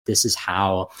this is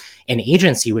how an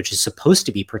agency, which is supposed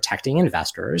to be protecting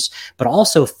investors, but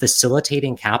also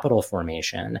facilitating capital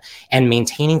formation and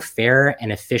maintaining fair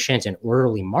and efficient and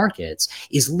orderly markets,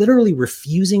 is literally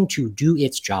refusing to do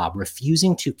its job,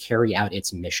 refusing to carry out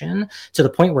its mission, to the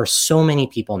point where so many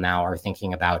people now are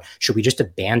thinking about, should we just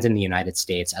abandon the United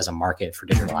States as a market for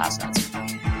digital assets?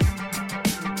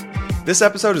 This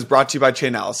episode is brought to you by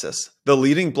Chainalysis, the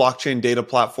leading blockchain data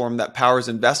platform that powers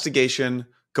investigation,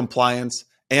 compliance,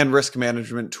 and risk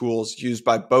management tools used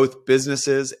by both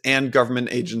businesses and government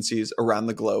agencies around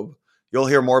the globe. You'll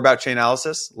hear more about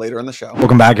Chainalysis later in the show.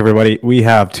 Welcome back, everybody. We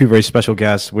have two very special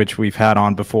guests, which we've had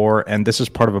on before, and this is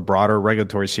part of a broader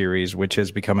regulatory series, which is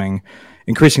becoming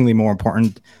increasingly more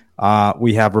important.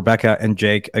 We have Rebecca and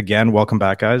Jake again. Welcome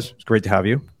back, guys. It's great to have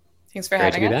you. Thanks for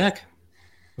having us. Great to be back.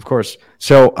 Of course.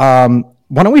 So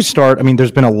why don't we start? I mean,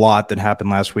 there's been a lot that happened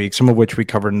last week, some of which we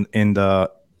covered in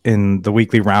the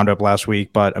weekly roundup last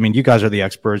week. But I mean, you guys are the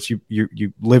experts.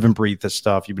 You live and breathe this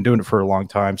stuff. You've been doing it for a long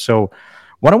time. So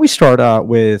why don't we start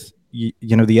with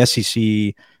the SEC,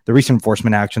 the recent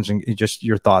enforcement actions, and just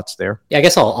your thoughts there? Yeah, I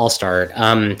guess I'll start.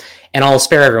 And I'll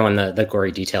spare everyone the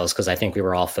gory details because I think we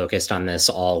were all focused on this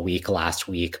all week last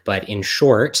week. But in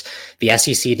short, the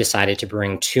SEC decided to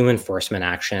bring two enforcement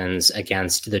actions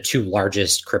against the two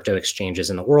largest crypto exchanges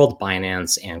in the world,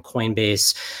 Binance and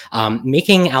Coinbase,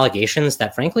 making allegations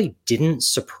that frankly didn't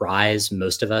surprise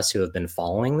most of us who have been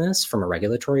following this from a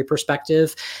regulatory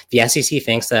perspective. The SEC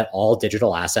thinks that all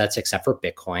digital assets except for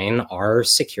Bitcoin are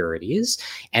securities,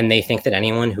 and they think that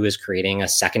anyone who is creating a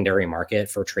secondary market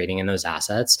for trading in those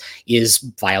assets is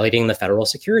violating the federal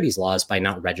securities laws by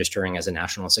not registering as a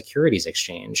national securities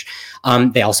exchange.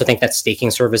 They also think that staking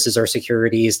services are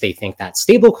securities. They think that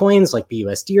stable coins like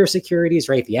BUSD are securities,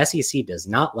 right? The SEC does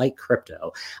not like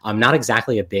crypto. Not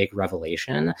exactly a big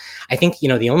revelation. I think,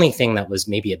 the only thing that was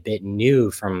maybe a bit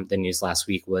new from the news last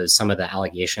week was some of the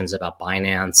allegations about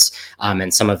Binance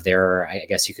and some of their, I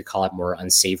guess you could call it, more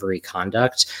unsavory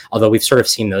conduct, although we've sort of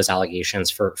seen those allegations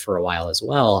for a while as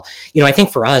well. I think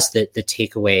for us that the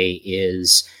takeaway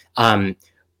is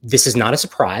this is not a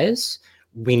surprise.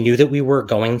 We knew that we were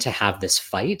going to have this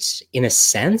fight. In a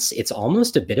sense, it's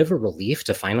almost a bit of a relief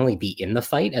to finally be in the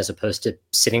fight as opposed to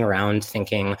sitting around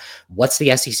thinking, what's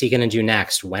the SEC going to do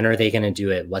next? When are they going to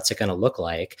do it? What's it going to look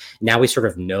like? Now we sort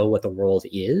of know what the world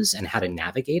is and how to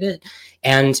navigate it.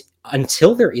 And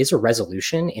until there is a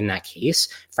resolution in that case,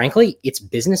 frankly, it's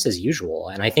business as usual.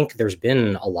 And I think there's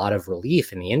been a lot of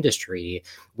relief in the industry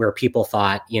where people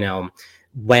thought,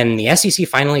 when the SEC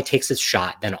finally takes its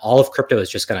shot, then all of crypto is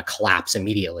just going to collapse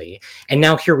immediately. And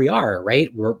now here we are,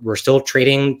 right? We're still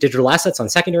trading digital assets on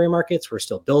secondary markets. We're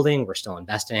still building. We're still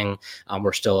investing.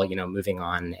 We're still, moving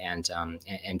on and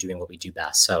doing what we do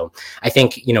best. So I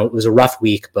think, it was a rough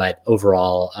week, but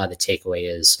overall, the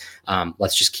takeaway is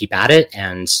let's just keep at it.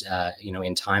 And,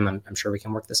 in time, I'm sure we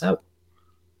can work this out.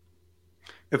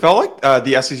 It felt like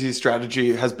the SEC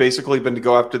strategy has basically been to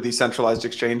go after these centralized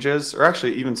exchanges, or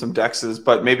actually even some DEXs,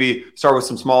 but maybe start with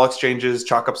some small exchanges,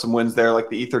 chalk up some wins there, like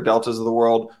the Ether Deltas of the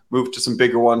world, move to some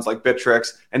bigger ones like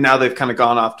Bittrex, and now they've kind of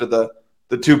gone after the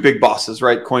two big bosses,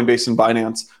 right? Coinbase and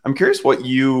Binance. I'm curious what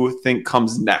you think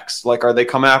comes next. Like, are they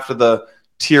coming after the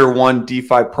tier one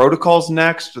DeFi protocols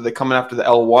next? Are they coming after the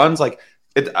L1s?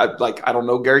 I don't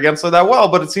know Gary Gensler that well,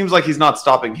 but it seems like he's not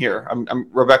stopping here.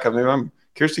 Rebecca, maybe I'm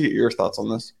curious to get your thoughts on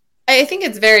this. I think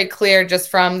it's very clear just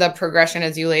from the progression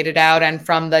as you laid it out and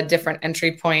from the different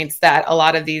entry points that a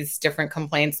lot of these different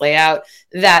complaints lay out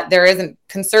that there is a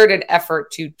concerted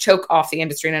effort to choke off the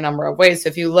industry in a number of ways. So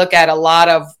if you look at a lot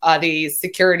of these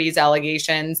securities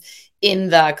allegations in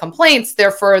the complaints,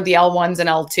 they're for the L1s and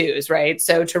L2s, right?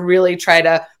 So to really try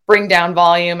to bring down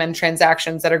volume and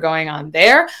transactions that are going on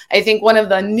there. I think one of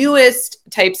the newest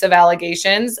types of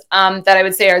allegations that I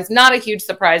would say is not a huge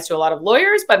surprise to a lot of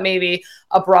lawyers, but maybe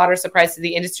a broader surprise to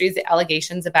the industry is the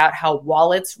allegations about how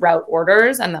wallets route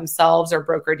orders and themselves are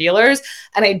broker dealers.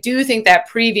 And I do think that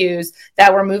previews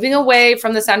that we're moving away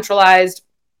from the centralized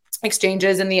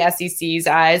exchanges in the SEC's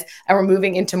eyes, and we're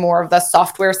moving into more of the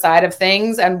software side of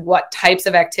things and what types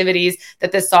of activities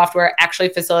that this software actually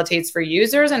facilitates for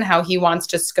users and how he wants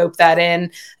to scope that in,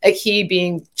 he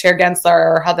being Chair Gensler,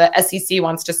 or how the SEC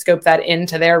wants to scope that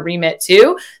into their remit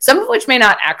too, some of which may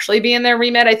not actually be in their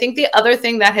remit. I think the other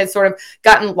thing that has sort of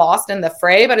gotten lost in the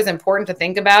fray, but is important to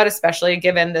think about, especially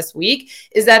given this week,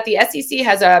 is that the SEC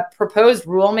has a proposed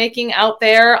rulemaking out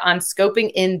there on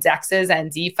scoping indexes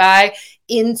and DeFi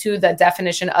into the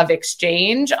definition of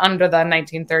exchange under the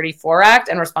 1934 Act,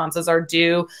 and responses are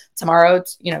due tomorrow,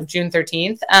 June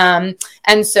 13th.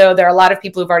 And so there are a lot of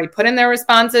people who've already put in their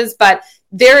responses, but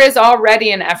there is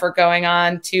already an effort going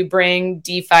on to bring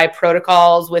DeFi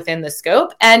protocols within the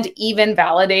scope, and even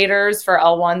validators for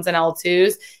L1s and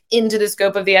L2s into the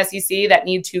scope of the SEC that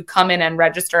need to come in and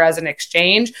register as an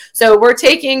exchange. So we're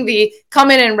taking the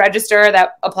come in and register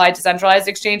that apply to centralized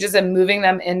exchanges and moving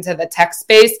them into the tech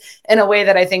space in a way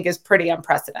that I think is pretty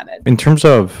unprecedented. In terms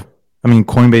of, I mean,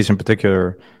 Coinbase in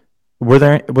particular, was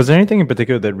there anything in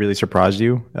particular that really surprised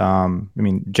you? I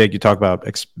mean, Jake, you talk about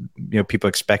people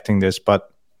expecting this,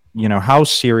 but how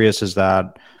serious is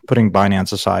that? Putting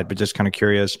Binance aside, but just kind of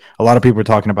curious. A lot of people are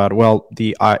talking about, well,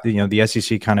 the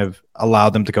SEC kind of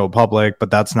allowed them to go public, but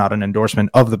that's not an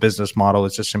endorsement of the business model.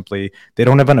 It's just simply they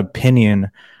don't have an opinion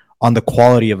on the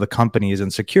quality of the companies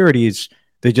and securities.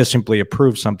 They just simply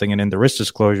approve something, and in the risk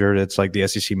disclosure, it's like the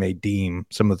SEC may deem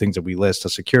some of the things that we list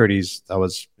as securities that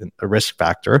was a risk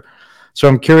factor. So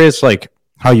I'm curious,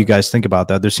 how you guys think about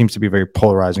that. There seems to be a very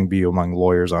polarizing view among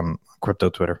lawyers on crypto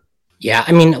Twitter. Yeah,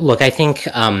 I mean, look, I think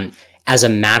as a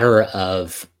matter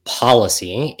of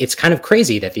policy, it's kind of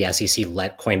crazy that the SEC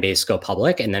let Coinbase go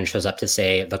public and then shows up to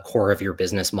say the core of your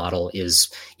business model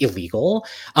is illegal.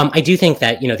 I do think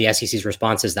that, the SEC's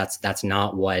response is that's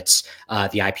not what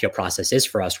the IPO process is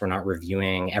for us. We're not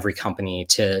reviewing every company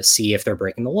to see if they're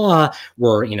breaking the law.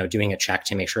 We're, doing a check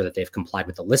to make sure that they've complied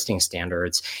with the listing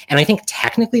standards. And I think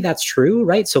technically that's true,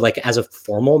 right? So as a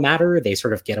formal matter, they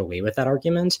sort of get away with that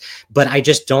argument. But I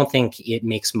just don't think it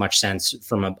makes much sense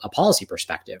from a policy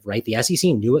perspective, right? The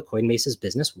SEC knew what Coinbase's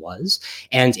business was.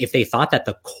 And if they thought that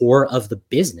the core of the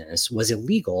business was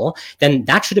illegal, then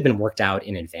that should have been worked out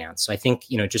in advance. So I think,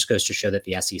 it just goes to show that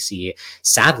the SEC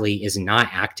sadly is not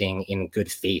acting in good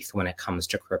faith when it comes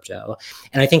to crypto.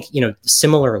 And I think,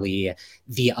 similarly,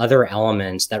 the other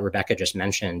element that Rebecca just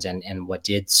mentioned and what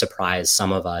did surprise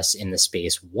some of us in the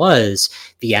space was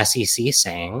the SEC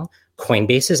saying,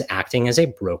 Coinbase is acting as a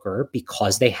broker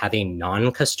because they have a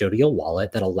non-custodial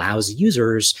wallet that allows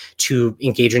users to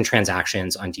engage in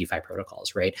transactions on DeFi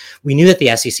protocols, right? We knew that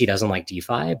the SEC doesn't like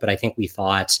DeFi, but I think we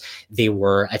thought they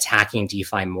were attacking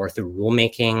DeFi more through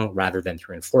rulemaking rather than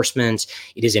through enforcement.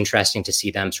 It is interesting to see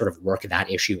them sort of work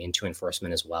that issue into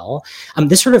enforcement as well.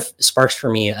 This sort of sparks for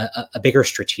me a bigger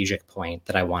strategic point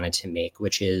that I wanted to make,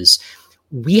 which is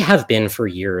we have been for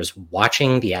years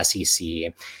watching the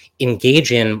SEC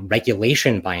engage in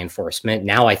regulation by enforcement,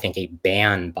 now I think a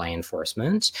ban by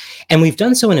enforcement. And we've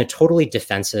done so in a totally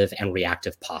defensive and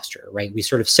reactive posture, right? We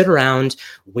sort of sit around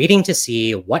waiting to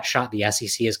see what shot the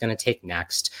SEC is going to take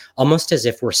next, almost as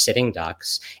if we're sitting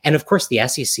ducks. And of course, the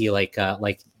SEC, like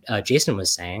Jason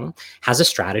was saying, has a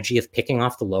strategy of picking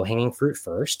off the low-hanging fruit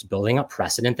first, building up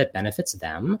precedent that benefits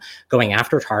them, going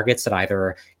after targets that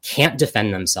either can't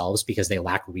defend themselves because they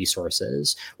lack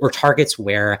resources, or targets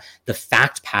where the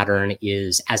fact pattern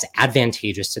is as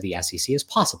advantageous to the SEC as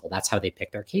possible. That's how they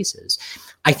pick their cases.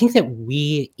 I think that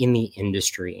we in the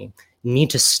industry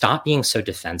need to stop being so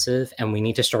defensive, and we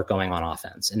need to start going on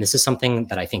offense. And this is something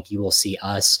that I think you will see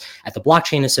us at the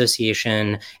Blockchain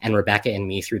Association and Rebecca and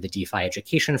me through the DeFi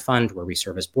Education Fund, where we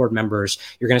serve as board members.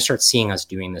 You're going to start seeing us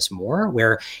doing this more,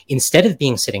 where instead of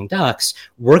being sitting ducks,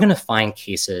 we're going to find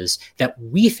cases that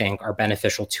we think are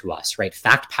beneficial to us, right?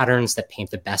 Fact patterns that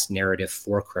paint the best narrative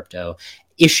for crypto,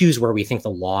 issues where we think the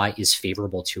law is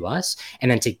favorable to us, and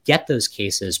then to get those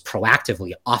cases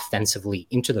proactively, offensively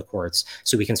into the courts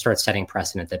so we can start setting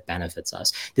precedent that benefits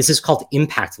us. This is called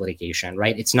impact litigation,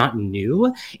 right? It's not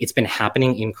new. It's been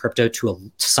happening in crypto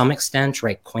to some extent,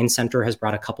 right? Coin Center has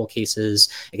brought a couple cases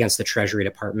against the Treasury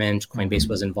Department. Coinbase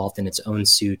was involved in its own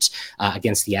suit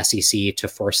against the SEC to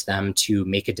force them to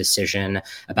make a decision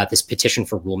about this petition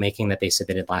for rulemaking that they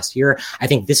submitted last year. I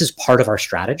think this is part of our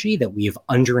strategy that we've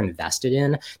underinvested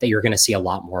in, that you're going to see a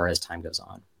lot more as time goes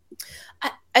on.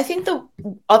 I think the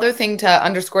other thing to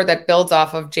underscore that builds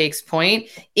off of Jake's point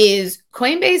is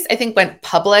Coinbase, I think, went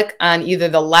public on either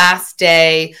the last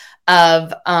day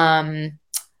of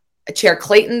Chair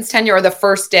Clayton's tenure or the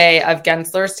first day of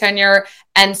Gensler's tenure.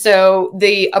 And so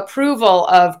the approval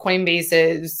of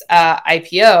Coinbase's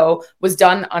IPO was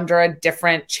done under a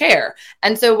different chair.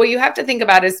 And so what you have to think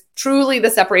about is truly the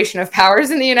separation of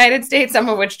powers in the United States, some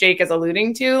of which Jake is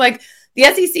alluding to. The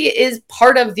SEC is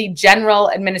part of the general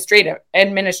administration,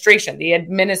 the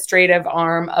administrative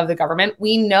arm of the government.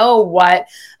 We know what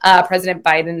President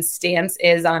Biden's stance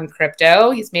is on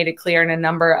crypto. He's made it clear in a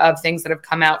number of things that have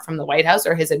come out from the White House,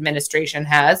 or his administration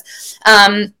has.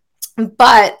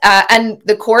 But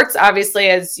the courts, obviously,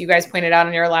 as you guys pointed out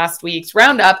in your last week's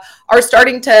roundup, are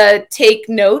starting to take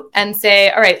note and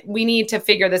say, all right, we need to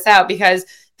figure this out, because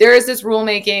there is this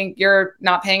rulemaking, you're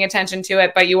not paying attention to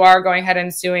it, but you are going ahead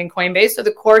and suing Coinbase. So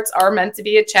the courts are meant to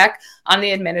be a check on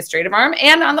the administrative arm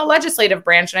and on the legislative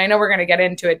branch. And I know we're going to get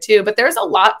into it too, but there's a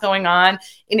lot going on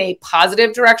in a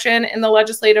positive direction in the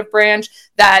legislative branch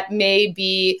that may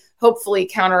be hopefully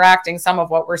counteracting some of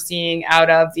what we're seeing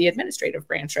out of the administrative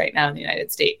branch right now in the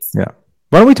United States. Yeah.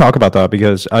 Why don't we talk about that?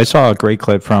 Because I saw a great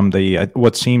clip from the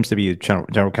what seems to be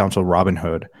General Counsel Robin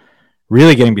Hood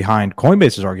really getting behind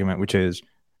Coinbase's argument, which is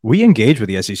we engaged with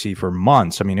the SEC for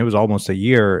months. I mean, it was almost a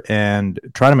year, and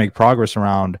trying to make progress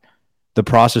around the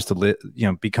process to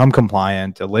become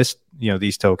compliant, to list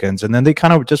these tokens, and then they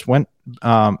kind of just went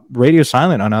radio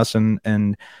silent on us,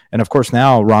 and of course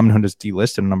now Robinhood has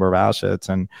delisted a number of assets,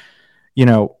 and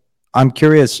I'm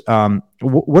curious,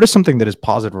 what is something that is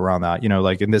positive around that?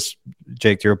 Like in this,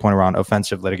 Jake, to your point around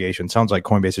offensive litigation, sounds like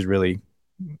Coinbase is really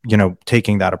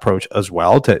taking that approach as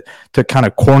well to kind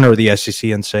of corner the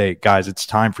SEC and say, guys, it's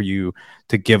time for you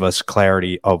to give us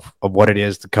clarity of what it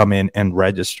is to come in and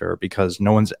register, because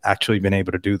no one's actually been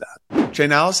able to do that.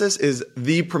 Chainalysis is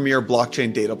the premier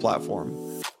blockchain data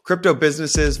platform. Crypto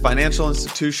businesses, financial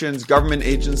institutions, government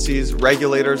agencies,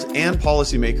 regulators, and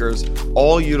policymakers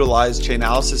all utilize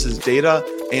Chainalysis's data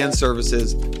and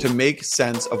services to make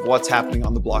sense of what's happening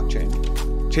on the blockchain.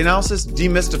 Chainalysis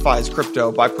demystifies crypto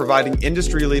by providing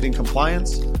industry-leading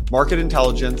compliance, market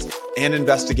intelligence, and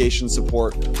investigation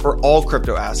support for all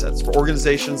crypto assets for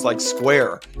organizations like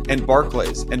Square and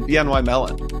Barclays and BNY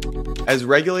Mellon. As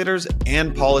regulators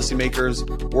and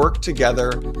policymakers work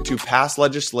together to pass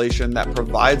legislation that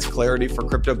provides clarity for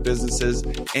crypto businesses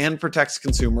and protects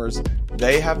consumers,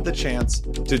 they have the chance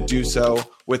to do so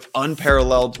with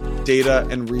unparalleled data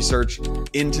and research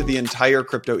into the entire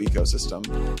crypto ecosystem.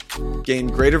 Gain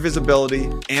greater visibility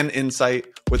and insight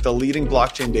with the leading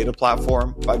blockchain data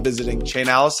platform by visiting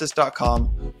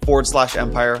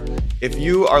chainalysis.com/empire. If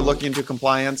you are looking into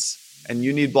compliance and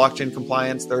you need blockchain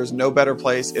compliance, there is no better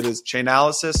place. It is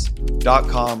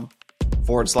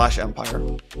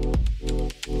chainalysis.com/empire.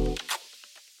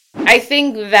 I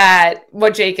think that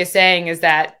what Jake is saying is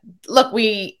that, look,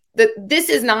 this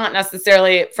is not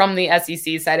necessarily from the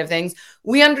SEC side of things.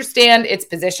 We understand its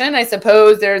position. I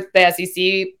suppose the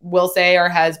SEC will say, or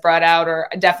has brought out, or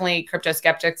definitely crypto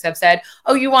skeptics have said,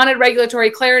 oh, you wanted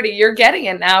regulatory clarity. You're getting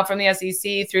it now from the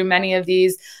SEC through many of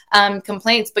these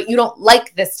complaints, but you don't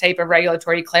like this type of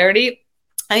regulatory clarity.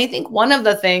 And I think one of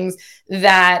the things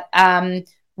that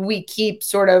we keep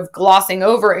sort of glossing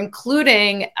over,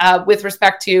 including with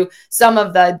respect to some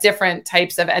of the different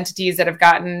types of entities that have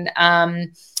gotten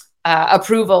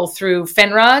approval through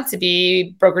FINRA to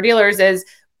be broker-dealers, is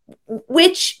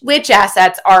which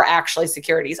assets are actually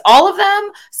securities. All of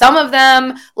them, some of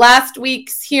them. Last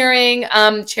week's hearing,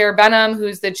 Chair Benham,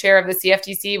 who's the chair of the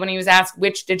CFTC, when he was asked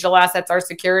which digital assets are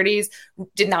securities,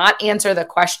 did not answer the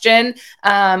question.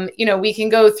 We can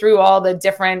go through all the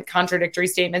different contradictory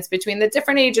statements between the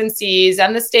different agencies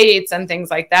and the states and things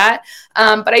like that.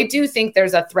 But I do think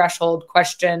there's a threshold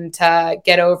question to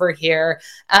get over here.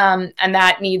 And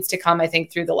that needs to come, I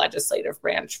think, through the legislative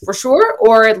branch for sure,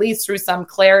 or at least through some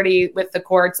clarity with the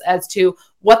courts as to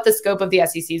what the scope of the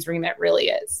SEC's remit really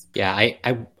is. Yeah,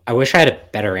 I wish I had a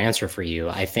better answer for you.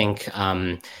 I think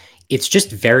it's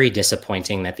just very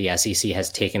disappointing that the SEC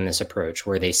has taken this approach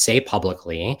where they say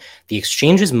publicly the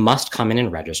exchanges must come in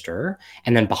and register,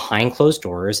 and then behind closed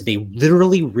doors, they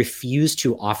literally refuse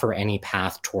to offer any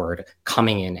path toward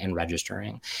coming in and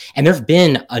registering. And there have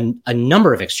been a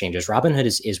number of exchanges. Robinhood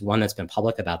is one that's been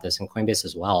public about this, and Coinbase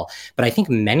as well. But I think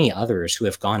many others who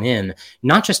have gone in,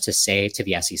 not just to say to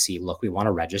the SEC, look, we want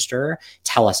to register,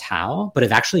 tell us how, but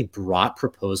have actually brought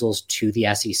proposals to the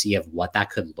SEC of what that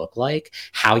could look like,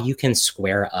 how you can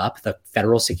square up the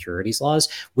federal securities laws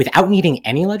without needing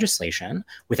any legislation,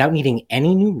 without needing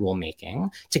any new rulemaking,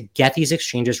 to get these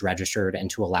exchanges registered and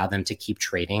to allow them to keep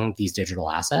trading these digital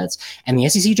assets. And the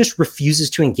SEC just refuses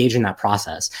to engage in that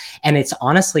process. And it's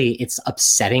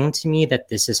upsetting to me that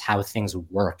this is how things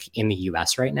work in the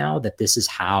US right now, that this is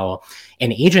how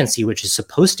an agency which is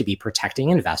supposed to be protecting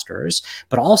investors,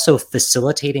 but also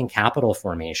facilitating capital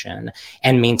formation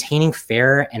and maintaining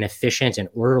fair and efficient and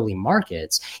orderly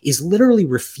markets, is literally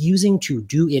refusing to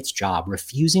do its job,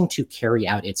 refusing to carry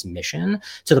out its mission,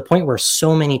 to the point where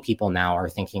so many people now are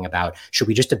thinking about, should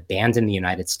we just abandon the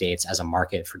United States as a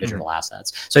market for digital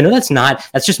assets? So I know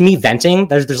that's just me venting.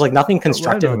 There's like nothing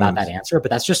constructive about that answer, but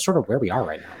that's just sort of where we are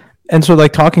right now. And so,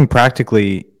 like, talking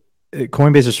practically,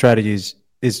 Coinbase's strategy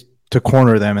is to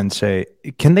corner them and say,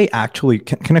 can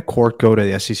a court go to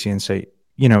the SEC and say,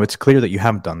 it's clear that you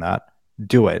haven't done that,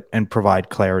 do it, and provide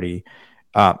clarity?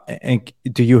 And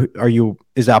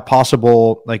is that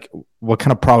possible? Like, what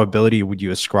kind of probability would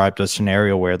you ascribe to a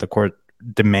scenario where the court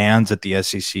demands that the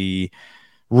SEC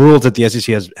rules that the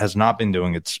SEC has not been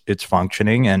doing its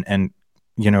functioning and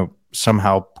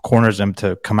somehow corners them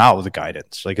to come out with a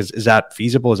guidance? Like, is that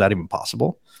feasible? Is that even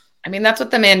possible? I mean, that's what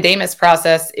the mandamus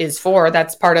process is for.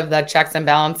 That's part of the checks and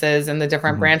balances in the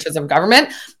different branches of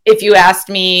government. If you asked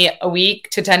me a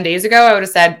week to 10 days ago, I would have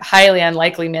said highly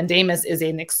unlikely. Mandamus is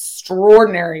an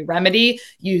extraordinary remedy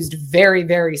used very,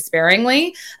 very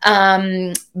sparingly.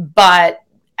 But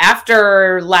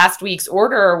after last week's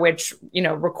order, which,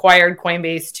 required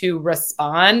Coinbase to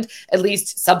respond at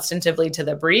least substantively to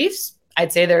the briefs,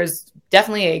 I'd say there's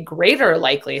definitely a greater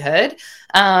likelihood.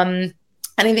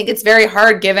 And I think it's very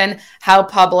hard given how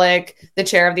public the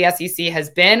chair of the SEC has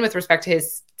been with respect to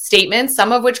his statements,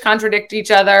 some of which contradict each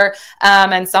other,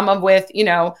 and some of with,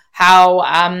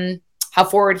 how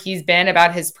forward he's been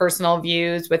about his personal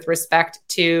views with respect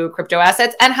to crypto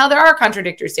assets, and how there are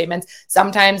contradictory statements.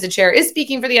 Sometimes the chair is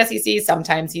speaking for the SEC,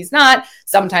 sometimes he's not.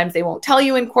 Sometimes they won't tell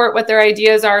you in court what their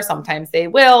ideas are, sometimes they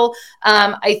will.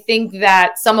 I think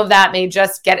that some of that may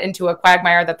just get into a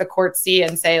quagmire that the courts see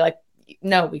and say, like,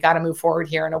 no, we got to move forward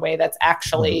here in a way that's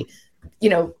actually,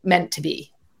 meant to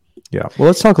be. Yeah. Well,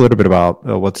 let's talk a little bit about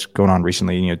what's going on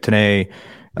recently. Today,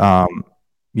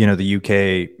 the UK,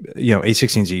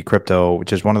 A16Z Crypto,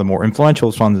 which is one of the more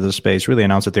influential funds in the space, really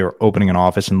announced that they were opening an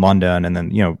office in London. And then,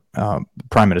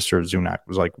 Prime Minister Sunak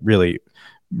was like really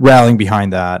rallying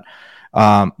behind that.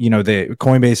 The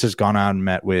Coinbase has gone out and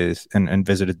met with and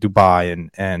visited Dubai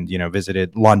and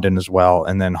visited London as well.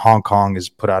 And then Hong Kong has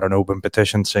put out an open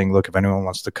petition saying, look, if anyone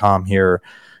wants to come here,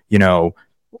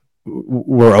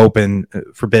 we're open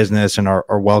for business and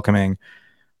are welcoming.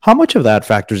 How much of that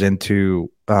factors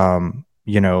into,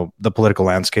 the political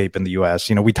landscape in the US?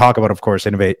 We talk about, of course,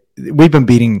 innovate. We've been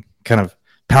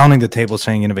pounding the table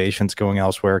saying innovation's going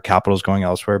elsewhere, capital's going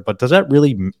elsewhere. But is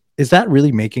that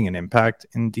really making an impact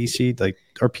in DC? Like,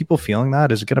 are people feeling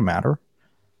that? Is it going to matter?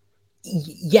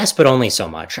 Yes, but only so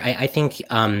much. I think,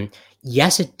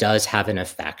 yes, it does have an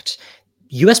effect.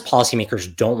 US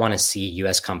policymakers don't want to see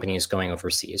US companies going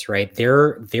overseas, right?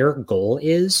 Their goal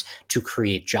is to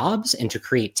create jobs and to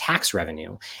create tax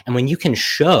revenue. And when you can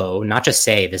show, not just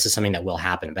say this is something that will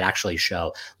happen, but actually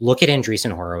show, look at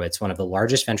Andreessen Horowitz, one of the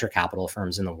largest venture capital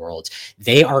firms in the world.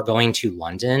 They are going to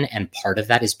London, and part of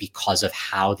that is because of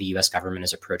how the US government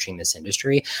is approaching this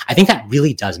industry. I think that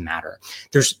really does matter.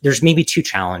 There's maybe two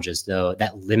challenges, though,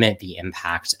 that limit the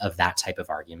impact of that type of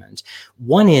argument.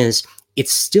 One is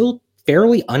it's still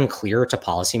fairly unclear to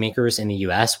policymakers in the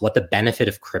US what the benefit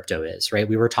of crypto is, right?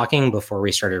 We were talking before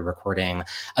we started recording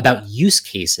about use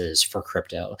cases for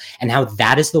crypto and how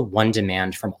that is the one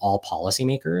demand from all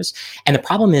policymakers. And the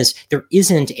problem is there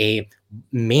isn't a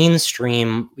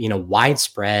mainstream,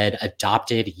 widespread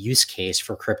adopted use case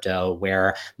for crypto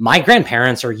where my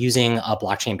grandparents are using a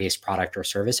blockchain-based product or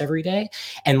service every day.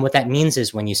 And what that means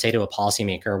is when you say to a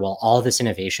policymaker, well, all of this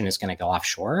innovation is going to go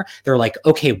offshore, they're like,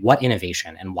 okay, what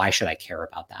innovation and why should I care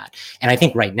about that? And I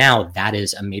think right now that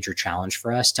is a major challenge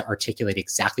for us to articulate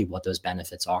exactly what those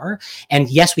benefits are. And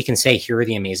yes, we can say, here are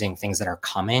the amazing things that are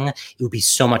coming. It would be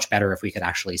so much better if we could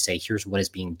actually say, here's what is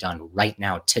being done right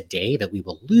now today that we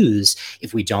will lose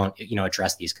if we don't,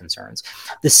 address these concerns.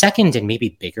 The second and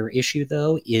maybe bigger issue,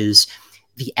 though, is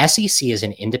the SEC is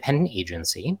an independent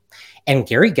agency, and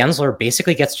Gary Gensler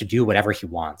basically gets to do whatever he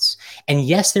wants. And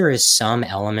yes, there is some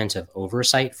element of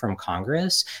oversight from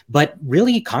Congress, but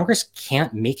really Congress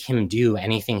can't make him do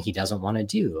anything he doesn't want to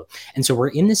do. And so we're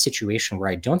in this situation where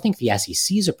I don't think the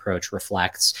SEC's approach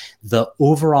reflects the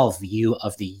overall view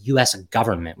of the US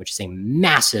government, which is a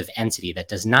massive entity that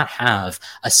does not have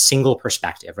a single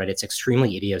perspective, right? It's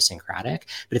extremely idiosyncratic,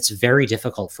 but it's very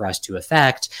difficult for us to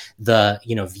affect the,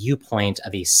 viewpoint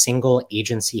of a single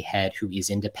agency head who is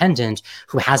independent,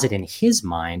 who has it in his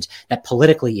mind that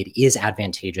politically it is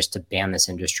advantageous to ban this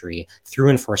industry through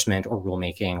enforcement or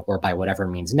rulemaking or by whatever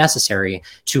means necessary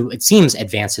to, it seems,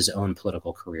 advance his own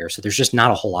political career. So there's just not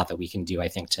a whole lot that we can do, I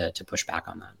think, to push back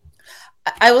on that.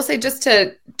 I will say, just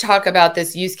to talk about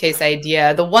this use case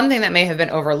idea, the one thing that may have been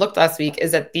overlooked last week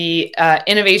is that the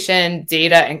Innovation,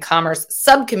 Data, and Commerce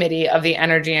Subcommittee of the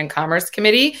Energy and Commerce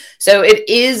Committee, so it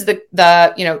is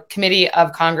the committee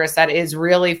of Congress that is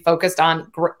really focused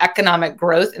on economic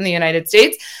growth in the United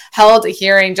States, held a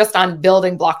hearing just on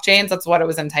building blockchains. That's what it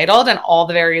was entitled, and all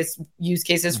the various use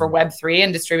cases for Web3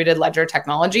 and distributed ledger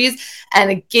technologies.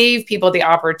 And it gave people the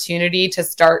opportunity to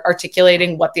start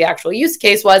articulating what the actual use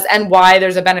case was and why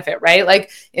there's a benefit, right?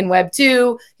 Like in Web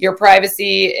 2, your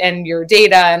privacy and your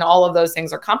data and all of those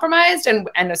things are compromised. And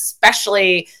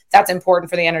especially that's important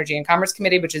for the Energy and Commerce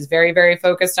Committee, which is very, very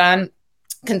focused on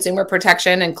consumer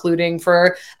protection, including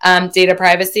for data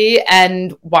privacy,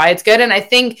 and why it's good. And I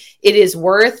think it is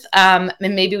worth, and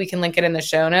maybe we can link it in the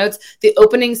show notes, the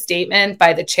opening statement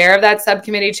by the chair of that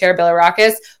subcommittee, Chair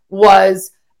Bilirakis,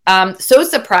 was so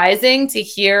surprising to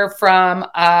hear from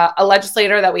a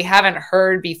legislator that we haven't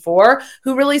heard before,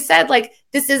 who really said, like,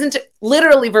 this isn't,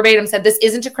 literally verbatim said, this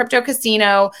isn't a crypto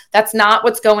casino. That's not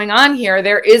what's going on here.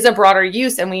 There is a broader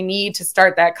use, and we need to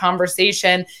start that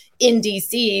conversation in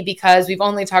DC, because we've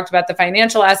only talked about the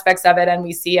financial aspects of it and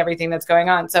we see everything that's going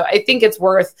on. So I think it's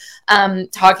worth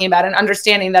talking about and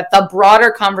understanding that the broader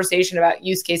conversation about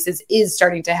use cases is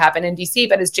starting to happen in DC.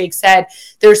 But as Jake said,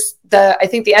 I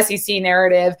think the SEC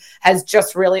narrative has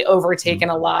just really overtaken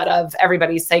a lot of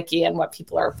everybody's psyche and what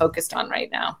people are focused on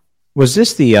right now. Was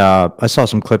this I saw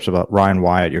some clips about Ryan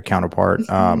Wyatt, your counterpart,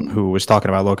 who was talking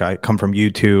about, look, I come from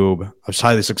YouTube. I was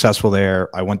highly successful there.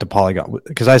 I went to Polygon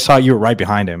because I saw you were right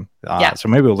behind him. So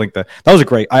maybe we'll link that. That was a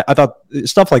great, I thought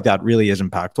stuff like that really is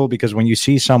impactful, because when you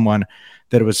see someone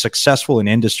that was successful in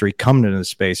industry come into the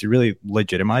space, it really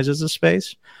legitimizes the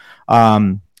space.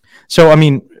 So, I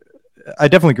mean, I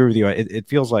definitely agree with you. It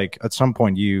feels like at some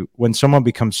point when someone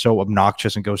becomes so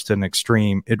obnoxious and goes to an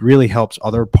extreme, it really helps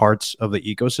other parts of the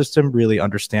ecosystem really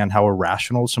understand how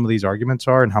irrational some of these arguments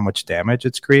are and how much damage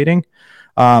it's creating.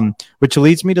 Which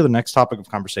leads me to the next topic of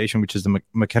conversation, which is the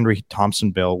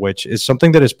McHenry-Thompson bill, which is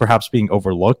something that is perhaps being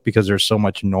overlooked because there's so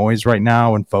much noise right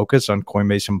now and focus on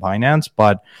Coinbase and Binance.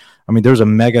 But I mean, there's a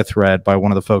mega thread by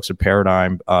one of the folks at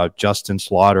Paradigm, Justin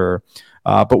Slaughter.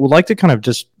 But would like to kind of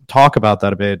just talk about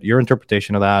that a bit, your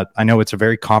interpretation of that. I know it's a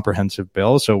very comprehensive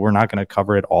bill, so we're not going to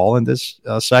cover it all in this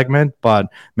segment, but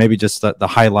maybe just the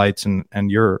highlights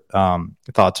and your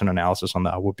thoughts and analysis on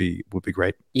that would be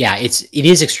great. Yeah, it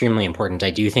is extremely important.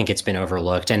 I do think it's been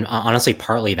overlooked. And honestly,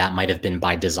 partly that might have been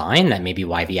by design. That may be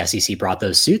why the SEC brought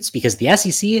those suits, because the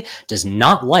SEC does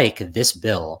not like this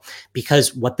bill,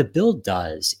 because what the bill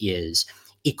does is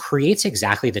it creates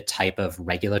exactly the type of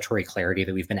regulatory clarity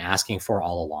that we've been asking for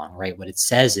all along, right? What it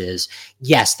says is,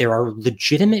 yes, there are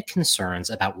legitimate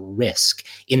concerns about risk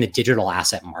in the digital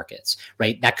asset markets,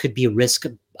 right? That could be risk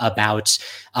about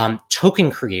token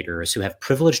creators who have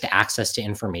privileged access to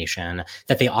information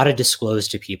that they ought to disclose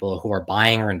to people who are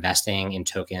buying or investing in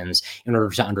tokens in order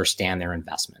to understand their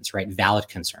investments, right? Valid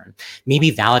concern.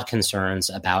 Maybe valid concerns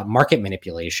about market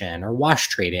manipulation or wash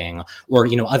trading or,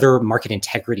 other market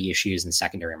integrity issues in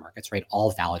secondary markets, right?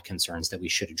 All valid concerns that we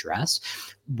should address.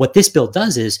 What this bill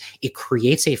does is it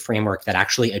creates a framework that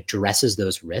actually addresses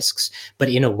those risks, but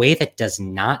in a way that does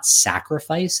not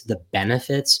sacrifice the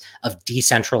benefits of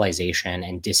decentralization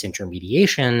and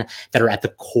disintermediation that are at the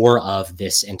core of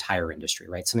this entire industry,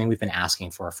 right? Something we've been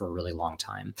asking for a really long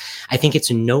time. I think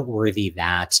it's noteworthy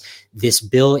that this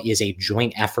bill is a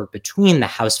joint effort between the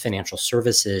House Financial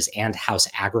Services and House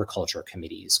Agriculture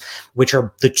committees, which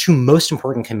are the two most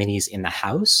important committees in the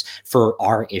House for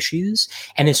our issues.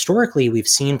 And historically, we've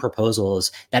seen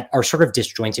proposals that are sort of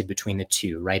disjointed between the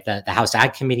two, right? The House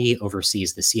Ag Committee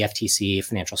oversees the CFTC,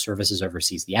 Financial Services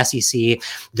oversees the SEC.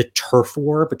 The turf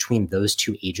war between those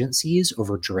two agencies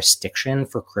over jurisdiction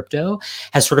for crypto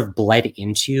has sort of bled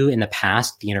into, in the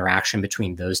past, the interaction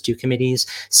between those two committees.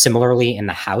 Similarly in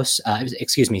the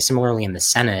similarly in the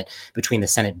Senate, between the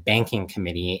Senate Banking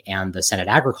Committee and the Senate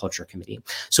Agriculture Committee.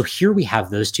 So here we have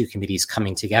those two committees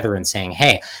coming together and saying,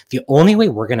 hey, the only way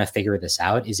we're going to figure this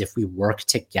out is if we work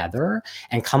together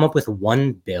and come up with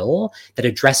one bill that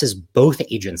addresses both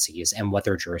agencies and what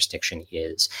their jurisdiction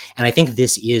is. And I think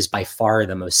this is by far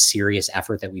the most serious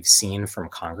effort that we've seen from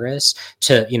Congress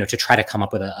to try to come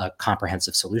up with a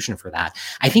comprehensive solution for that.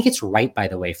 I think it's right, by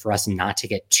the way, for us not to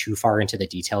get too far into the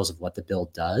details of what the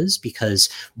bill does, because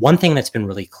one thing that's been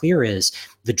really clear is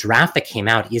the draft that came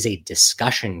out is a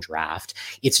discussion draft.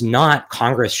 It's not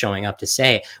Congress showing up to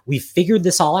say, we figured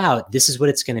this all out. This is what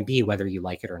it's going to be, whether you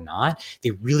like it or not.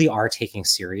 They really are taking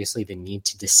seriously the need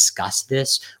to discuss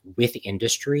this with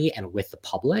industry and with the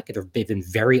public. They've been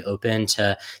very open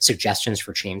to suggestions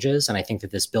for changes. And I think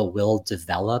that this bill will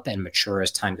develop and mature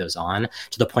as time goes on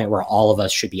to the point where all of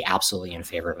us should be absolutely in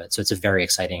favor of it. So it's a very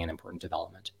exciting and important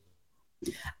development.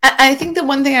 I think the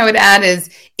one thing I would add is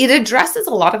it addresses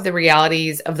a lot of the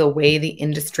realities of the way the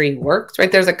industry works,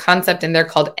 right? There's a concept in there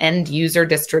called end user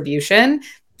distribution.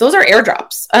 Those are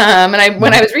airdrops.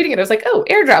 When I was reading it, I was like, oh,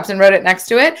 airdrops, and wrote it next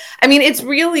to it. I mean, it's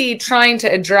really trying to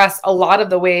address a lot of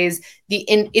the ways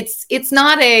it's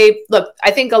not look,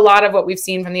 I think a lot of what we've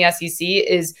seen from the SEC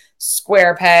is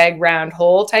square peg, round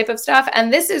hole type of stuff.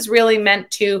 And this is really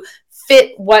meant to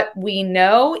fit what we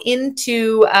know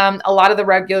into a lot of the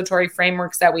regulatory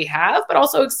frameworks that we have, but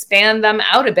also expand them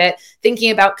out a bit,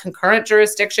 thinking about concurrent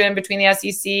jurisdiction between the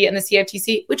SEC and the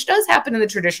CFTC, which does happen in the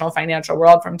traditional financial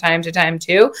world from time to time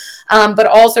too, but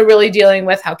also really dealing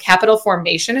with how capital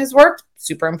formation has worked.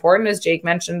 Super important, as Jake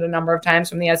mentioned a number of times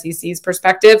from the SEC's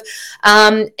perspective,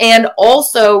 and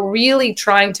also really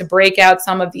trying to break out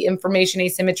some of the information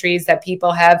asymmetries that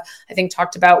people have, I think,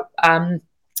 talked about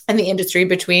in the industry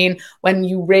between when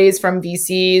you raise from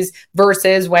VCs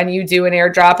versus when you do an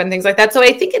airdrop and things like that. So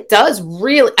I think it does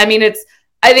really, I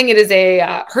think it is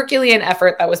a Herculean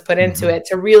effort that was put into it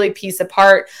to really piece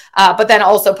apart, but then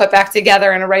also put back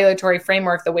together in a regulatory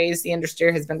framework the ways the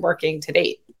industry has been working to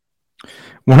date.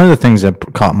 One of the things that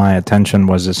caught my attention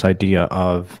was this idea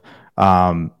of,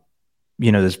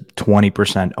 this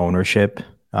 20% ownership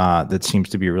that seems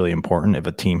to be really important if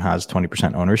a team has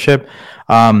 20% ownership.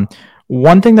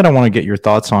 One thing that I want to get your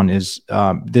thoughts on is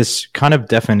this kind of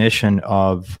definition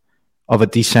of a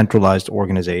decentralized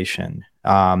organization,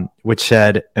 which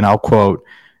said, and I'll quote,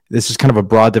 "This is kind of a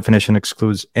broad definition,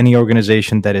 excludes any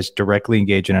organization that is directly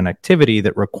engaged in an activity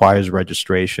that requires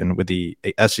registration with the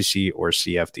SEC or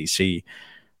CFTC."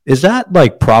 Is that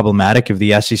like problematic if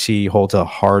the SEC holds a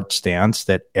hard stance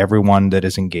that everyone that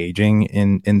is engaging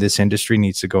in this industry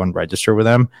needs to go and register with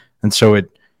them? And so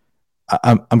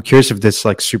I'm curious if this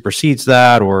like supersedes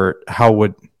that, or how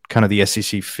would kind of the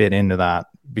SEC fit into that,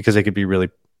 because it could be really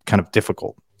kind of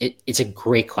difficult. It's a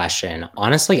great question.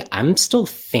 Honestly, I'm still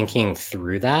thinking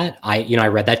through that. I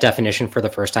read that definition for the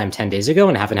first time 10 days ago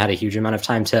and haven't had a huge amount of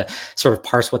time to sort of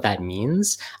parse what that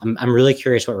means. I'm really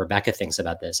curious what Rebecca thinks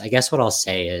about this. I guess what I'll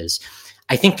say is,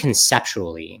 I think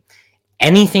conceptually,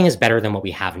 anything is better than what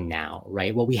we have now,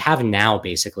 right? What we have now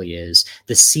basically is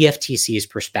the CFTC's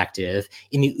perspective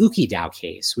in the UkiDAO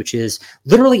case, which is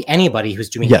literally anybody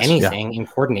who's doing anything in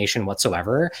coordination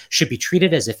whatsoever should be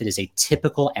treated as if it is a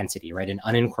typical entity, right? An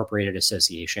unincorporated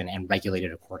association and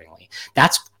regulated accordingly.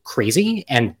 That's crazy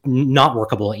and not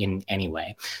workable in any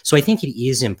way. So I think it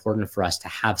is important for us to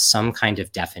have some kind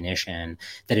of definition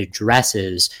that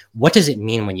addresses what does it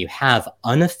mean when you have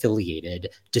unaffiliated,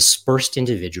 dispersed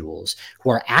individuals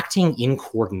who are acting in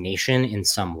coordination in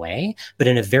some way, but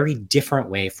in a very different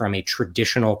way from a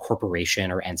traditional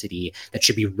corporation or entity that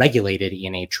should be regulated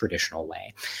in a traditional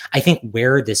way. I think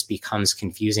where this becomes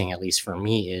confusing, at least for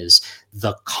me, is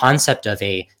the concept of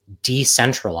a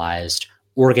decentralized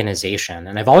organization.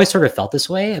 And I've always sort of felt this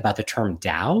way about the term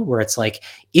DAO, where it's like,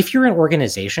 if you're an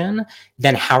organization,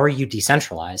 then how are you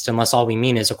decentralized? Unless all we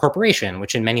mean is a corporation,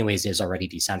 which in many ways is already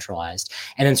decentralized.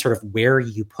 And then sort of where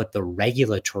you put the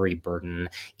regulatory burden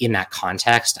in that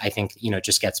context, I think,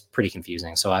 just gets pretty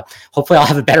confusing. So hopefully I'll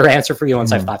have a better answer for you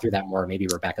once I've thought through that more. Maybe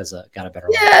Rebecca's got a better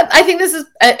one. Yeah, I think this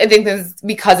is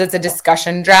because it's a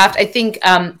discussion draft. I think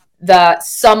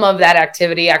some of that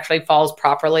activity actually falls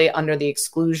properly under the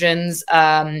exclusions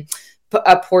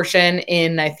portion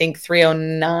in, I think,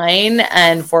 309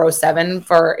 and 407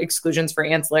 for exclusions for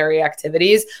ancillary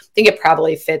activities. I think it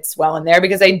probably fits well in there,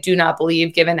 because I do not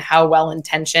believe, given how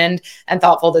well-intentioned and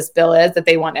thoughtful this bill is, that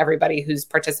they want everybody who's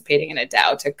participating in a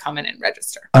DAO to come in and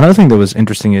register. Another thing that was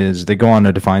interesting is they go on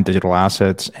to define digital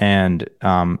assets, and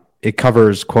it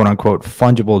covers, quote unquote,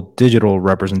 fungible digital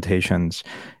representations.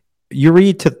 You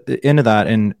read into that,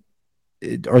 and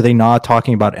are they not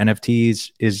talking about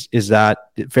NFTs? Is that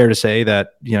fair to say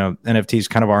that NFTs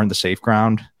kind of are in the safe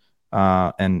ground,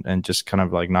 and just kind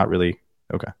of like not really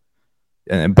okay?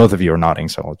 And both of you are nodding,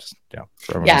 so I'll just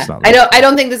I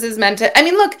don't think this is meant to. I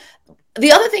mean, look,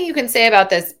 the other thing you can say about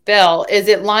this bill is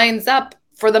it lines up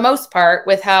for the most part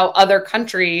with how other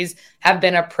countries have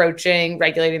been approaching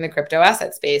regulating the crypto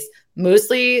asset space.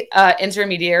 Mostly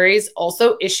intermediaries,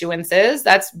 also issuances.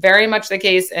 That's very much the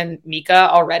case in MiCA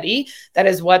already. That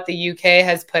is what the UK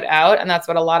has put out, and that's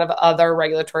what a lot of other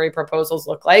regulatory proposals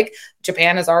look like.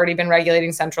 Japan has already been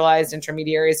regulating centralized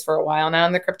intermediaries for a while now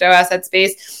in the crypto asset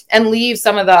space, and leave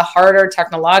some of the harder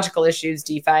technological issues,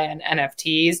 DeFi and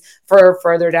NFTs, for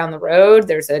further down the road.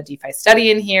 There's a DeFi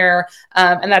study in here,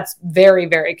 and that's very,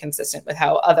 very consistent with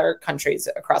how other countries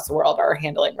across the world are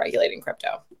handling regulating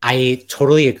crypto. I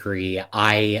totally agree.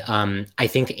 I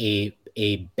think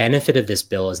a benefit of this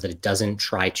bill is that it doesn't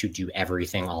try to do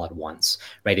everything all at once,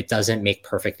 right? It doesn't make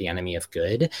perfect the enemy of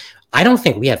good. I don't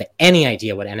think we have any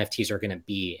idea what NFTs are going to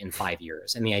be in 5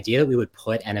 years. And the idea that we would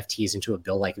put NFTs into a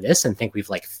bill like this and think we've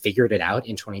like figured it out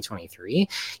in 2023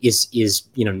 is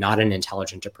not an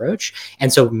intelligent approach.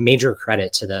 And so major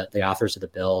credit to the authors of the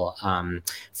bill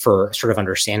for sort of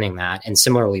understanding that. And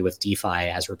similarly with DeFi,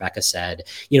 as Rebecca said,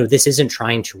 this isn't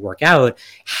trying to work out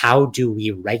how do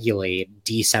we regulate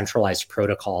decentralized standardized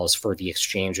protocols for the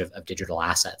exchange of digital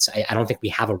assets. I don't think we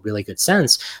have a really good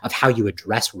sense of how you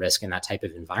address risk in that type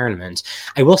of environment.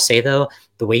 I will say, though,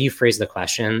 the way you phrase the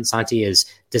question, Santi, is,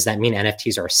 does that mean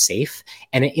NFTs are safe?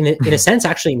 And in a sense,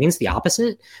 actually, it means the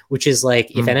opposite, which is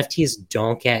like, if NFTs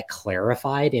don't get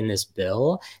clarified in this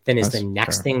bill, then is the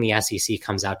next thing the SEC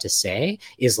comes out to say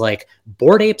is like,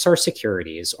 Bored Apes are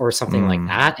securities or something like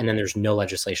that, and then there's no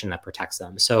legislation that protects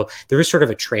them. So there is sort of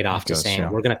a trade-off to saying,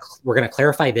 we're gonna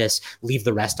clarify this, leave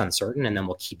the rest uncertain, and then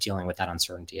we'll keep dealing with that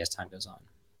uncertainty as time goes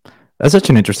on. That's such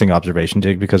an interesting observation,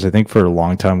 Jake, because I think for a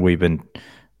long time we've been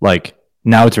like,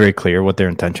 now it's very clear what their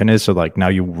intention is. So like now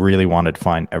you really want to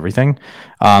define everything.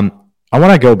 I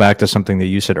want to go back to something that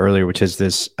you said earlier, which is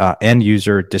this end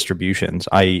user distributions,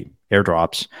 i.e.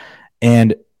 airdrops.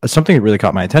 And something that really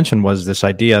caught my attention was this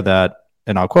idea that,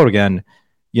 and I'll quote again,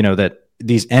 that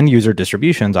these end user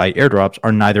distributions, i.e. airdrops,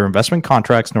 are neither investment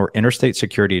contracts nor interstate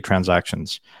security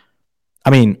transactions. I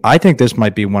mean, I think this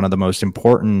might be one of the most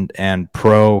important and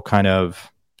pro kind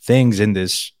of things in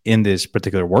this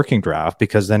particular working draft,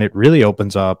 because then it really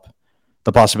opens up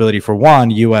the possibility for one,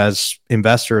 you as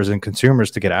investors and consumers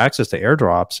to get access to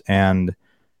airdrops, and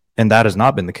that has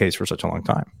not been the case for such a long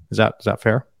time. Is that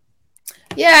fair?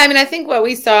 Yeah, I mean, I think what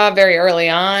we saw very early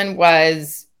on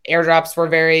was airdrops were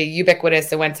very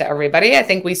ubiquitous and went to everybody. I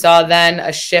think we saw then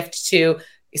a shift to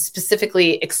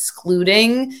specifically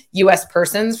excluding U.S.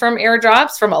 persons from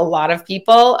airdrops from a lot of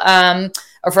people,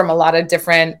 or from a lot of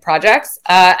different projects.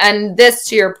 And this,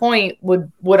 to your point,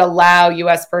 would allow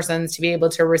U.S. persons to be able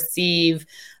to receive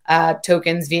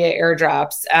tokens via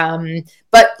airdrops.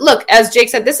 But look, as Jake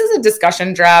said, this is a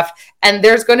discussion draft, and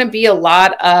there's going to be a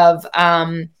lot of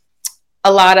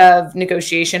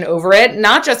negotiation over it,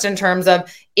 not just in terms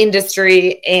of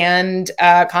industry and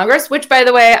Congress, which, by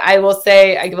the way, I will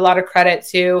say I give a lot of credit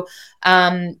to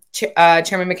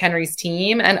Chairman McHenry's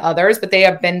team and others, but they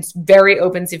have been very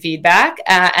open to feedback,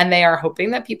 and they are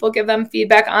hoping that people give them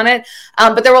feedback on it.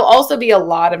 But there will also be a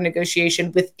lot of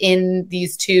negotiation within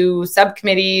these two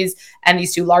subcommittees and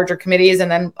these two larger committees, and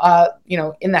then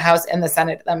in the House and the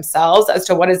Senate themselves as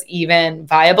to what is even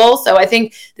viable. So I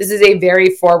think this is a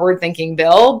very forward-thinking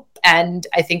bill, and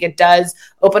I think it does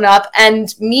open up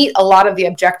and meet a lot of the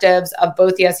objectives of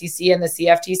both the SEC and the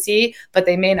CFTC, but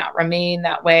they may not remain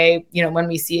that way, when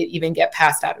we see it even get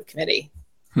passed out of committee.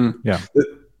 Yeah.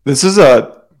 This is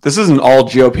an all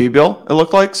GOP bill, it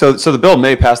looked like. So the bill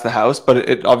may pass the House, but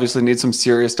it obviously needs some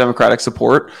serious Democratic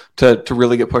support to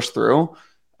really get pushed through.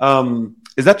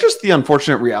 Is that just the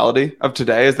unfortunate reality of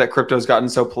today, is that crypto has gotten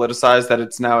so politicized that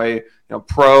it's now a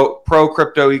pro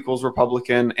crypto equals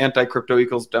Republican, anti crypto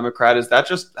equals Democrat? Is that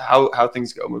just how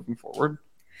things go moving forward?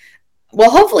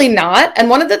 Well, hopefully not. And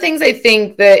one of the things I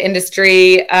think the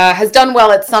industry has done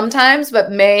well at some times,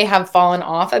 but may have fallen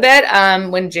off a bit.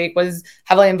 When Jake was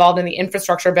heavily involved in the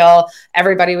infrastructure bill,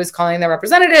 everybody was calling their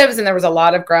representatives, and there was a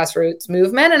lot of grassroots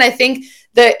movement. And I think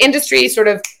the industry sort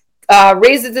of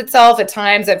raises itself at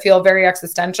times that feel very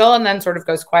existential and then sort of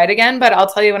goes quiet again. But I'll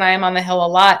tell you, when I am on the Hill a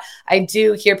lot, I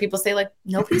do hear people say, like,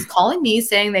 nobody's calling me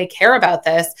saying they care about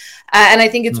this. And I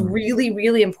think it's really,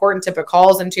 really important to put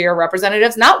calls into your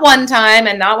representatives, not one time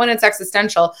and not when it's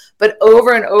existential, but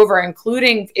over and over,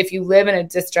 including if you live in a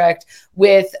district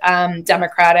with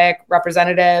Democratic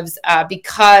representatives,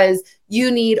 because you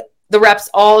need the reps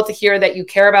all to hear that you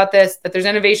care about this, that there's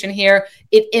innovation here.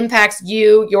 It impacts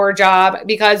you, your job,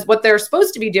 because what they're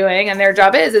supposed to be doing, and their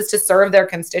job is to serve their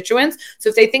constituents. So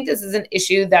if they think this is an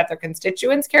issue that their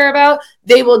constituents care about,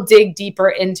 they will dig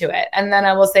deeper into it. And then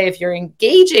I will say, if you're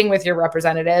engaging with your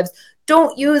representatives,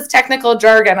 don't use technical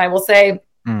jargon. I will say,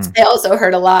 I also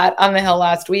heard a lot on the Hill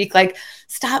last week, like,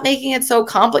 stop making it so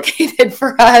complicated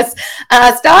for us.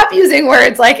 Stop using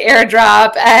words like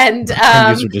airdrop and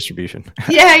user distribution.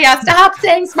 Yeah. Stop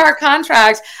saying smart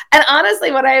contract. And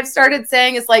honestly, what I have started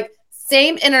saying is like,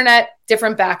 same internet,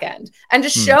 different backend, and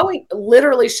just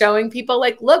literally showing people,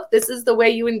 like, look, this is the way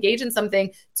you engage in something.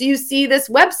 Do you see this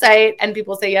website? And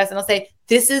people say yes. And I'll say,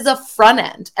 this is a front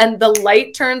end, and the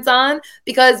light turns on,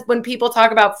 because when people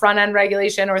talk about front end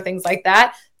regulation or things like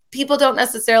that, people don't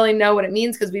necessarily know what it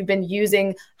means, because we've been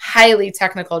using highly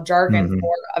technical jargon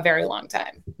for a very long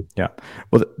time. Yeah.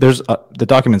 Well, there's the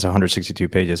document's 162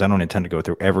 pages. I don't intend to go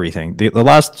through everything. The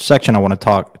last section I want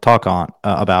to talk on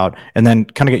about, and then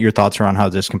kind of get your thoughts around how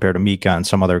this compared to MiCA and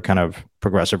some other kind of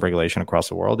progressive regulation across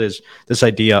the world, is this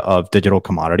idea of digital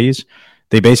commodities.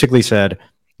 They basically said,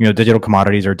 digital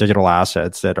commodities are digital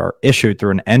assets that are issued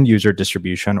through an end user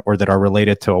distribution or that are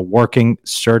related to a working,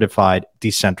 certified,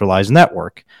 decentralized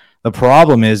network. The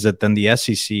problem is that then the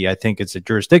SEC, I think it's a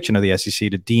jurisdiction of the SEC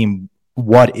to deem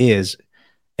what is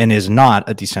and is not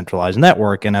a decentralized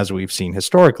network. And as we've seen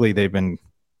historically, they've been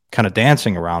kind of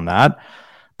dancing around that.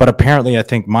 But apparently, I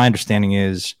think my understanding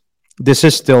is this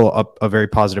is still a very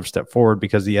positive step forward,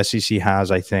 because the SEC has,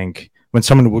 I think, when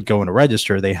someone would go in to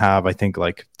register, they have, I think,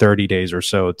 like 30 days or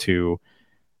so to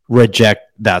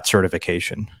reject that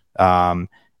certification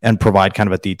and provide kind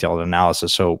of a detailed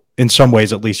analysis. So in some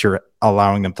ways, at least you're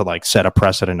allowing them to like set a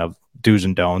precedent of do's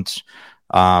and don'ts,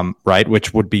 right?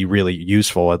 Which would be really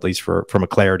useful, at least from a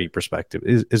clarity perspective.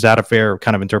 Is that a fair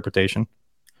kind of interpretation?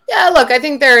 Yeah, look, I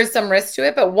think there is some risk to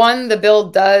it, but one, the bill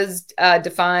does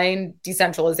define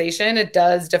decentralization. It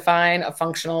does define a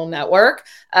functional network.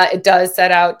 It does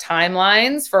set out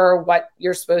timelines for what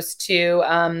you're supposed to,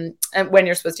 and when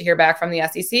you're supposed to hear back from the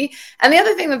SEC. And the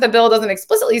other thing that the bill doesn't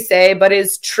explicitly say, but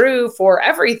is true for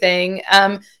everything,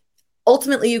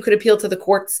 ultimately you could appeal to the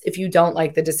courts if you don't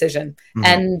like the decision. Mm-hmm.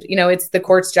 And, it's the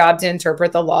court's job to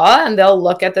interpret the law, and they'll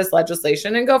look at this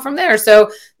legislation and go from there.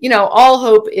 So, all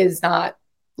hope is not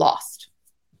lost.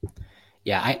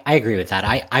 Yeah, I agree with that.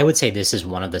 I would say this is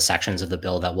one of the sections of the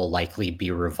bill that will likely be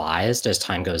revised as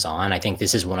time goes on. I think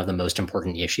this is one of the most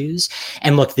important issues.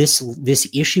 And look, this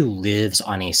issue lives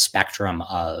on a spectrum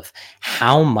of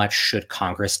how much should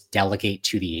Congress delegate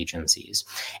to the agencies.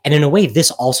 And in a way, this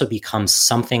also becomes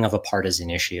something of a partisan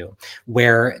issue,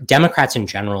 where Democrats in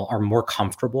general are more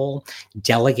comfortable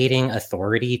delegating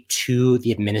authority to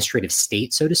the administrative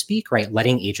state, so to speak, right?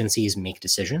 Letting agencies make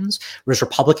decisions, whereas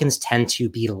Republicans tend to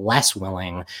be less willing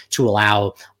to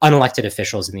allow unelected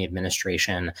officials in the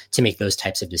administration to make those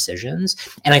types of decisions.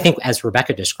 And I think, as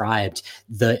Rebecca described,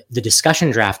 the discussion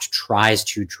draft tries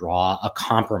to draw a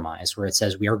compromise where it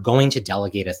says we are going to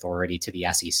delegate authority to the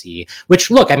SEC, which,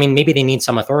 look, I mean, maybe they need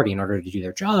some authority in order to do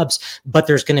their jobs, but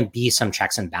there's going to be some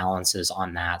checks and balances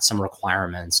on that, some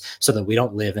requirements, so that we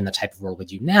don't live in the type of world we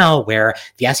do now where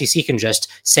the SEC can just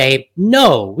say,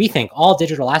 no, we think all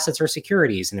digital assets are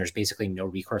securities, and there's basically no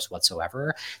recourse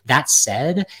whatsoever. That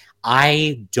said,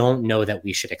 I don't know that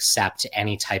we should accept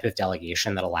any type of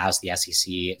delegation that allows the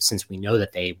SEC, since we know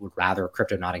that they would rather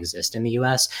crypto not exist in the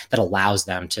US, that allows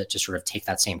them to sort of take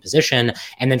that same position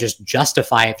and then just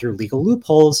justify it through legal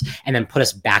loopholes and then put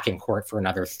us back in court for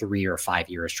another 3 or 5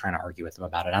 years trying to argue with them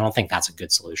about it. I don't think that's a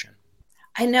good solution.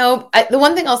 I know. The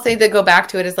one thing I'll say to go back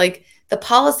to it is like the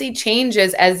policy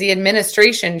changes as the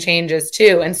administration changes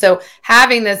too. And so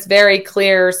having this very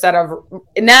clear set of,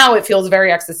 now it feels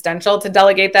very existential to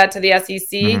delegate that to the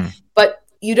SEC, but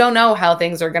you don't know how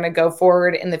things are going to go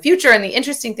forward in the future. And the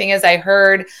interesting thing is I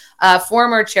heard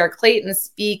former Chair Clayton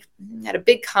speak at a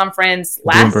big conference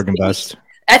last Bloomberg week. Invest.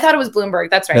 I thought it was Bloomberg.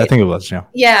 That's right. Yeah, I think it was, yeah.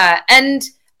 Yeah. And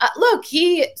look,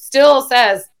 he still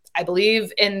says, I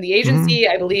believe in the agency.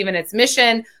 I believe in its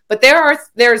mission, but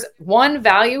there's one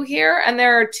value here, and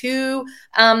there are two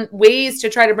ways to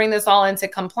try to bring this all into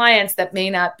compliance that may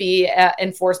not be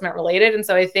enforcement related. And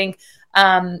so I think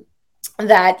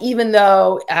that even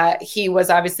though he was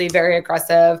obviously very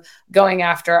aggressive going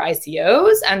after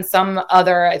ICOs and some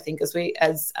other, I think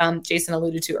as Jason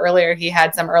alluded to earlier, he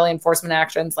had some early enforcement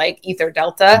actions like Ether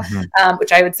Delta,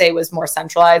 which I would say was more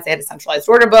centralized. They had a centralized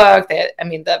order book.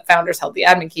 The founders held the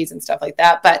admin keys and stuff like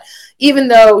that. But even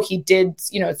though he did,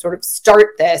 sort of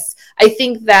start this, I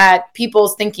think that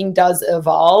people's thinking does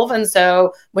evolve. And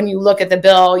so when you look at the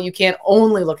bill, you can't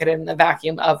only look at it in the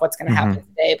vacuum of what's going to happen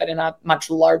today, but in a much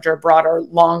larger, broader,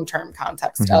 long-term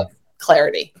context of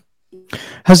clarity.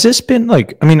 Has this been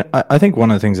I think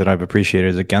one of the things that I've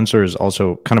appreciated is that Gensler is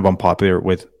also kind of unpopular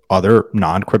with other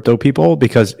non-crypto people,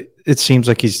 because it seems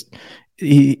like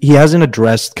he hasn't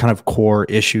addressed kind of core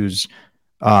issues,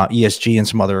 ESG and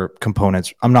some other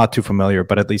components. I'm not too familiar,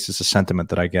 but at least it's a sentiment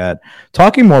that I get.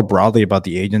 Talking more broadly about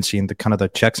the agency and the kind of the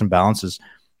checks and balances,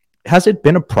 has it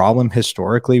been a problem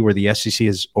historically where the SEC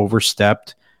has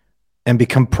overstepped and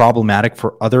become problematic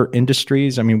for other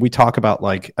industries? I mean, we talk about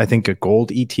I think a gold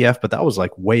ETF, but that was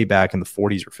way back in the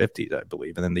 40s or 50s, I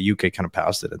believe. And then the UK kind of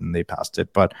passed it and they passed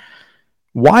it. But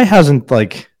why hasn't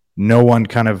no one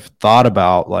kind of thought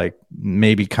about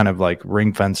maybe kind of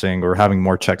ring fencing or having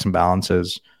more checks and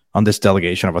balances on this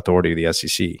delegation of authority to the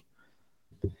SEC?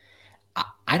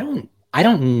 I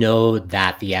don't know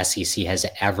that the SEC has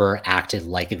ever acted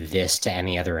like this to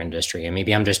any other industry. And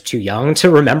maybe I'm just too young to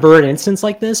remember an instance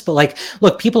like this. But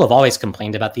look, people have always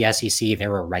complained about the SEC.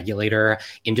 They're a regulator.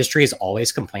 Industries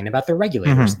always complain about their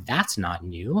regulators. That's not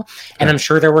new. And I'm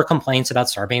sure there were complaints about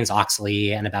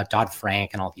Sarbanes-Oxley and about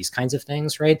Dodd-Frank and all these kinds of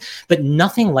things, right? But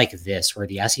nothing like this, where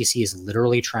the SEC is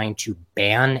literally trying to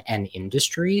ban an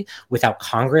industry without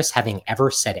Congress having ever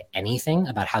said anything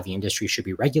about how the industry should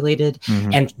be regulated.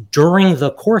 And during during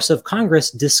the course of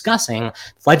Congress discussing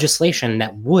legislation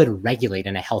that would regulate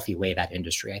in a healthy way that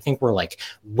industry. I think we're like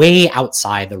way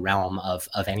outside the realm of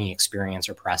any experience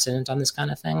or precedent on this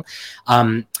kind of thing.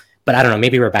 But I don't know,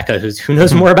 maybe Rebecca, who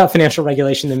knows more about financial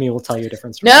regulation than me, will tell you a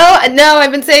different story. No,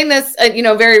 I've been saying this,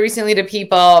 very recently to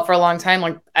people for a long time.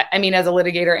 Like, I mean, as a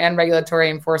litigator and regulatory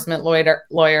enforcement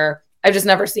lawyer, I've just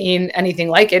never seen anything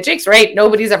like it. Jake's right.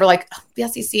 Nobody's ever like, oh, the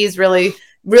SEC is really,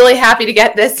 really happy to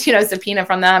get this, subpoena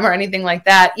from them or anything like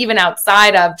that. Even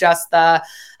outside of just the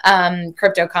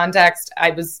crypto context, I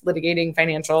was litigating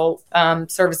financial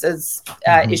services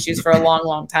issues for a long,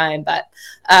 long time. But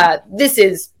this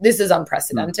is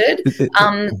unprecedented.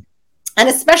 And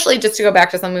especially just to go back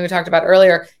to something we talked about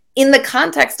earlier, in the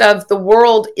context of the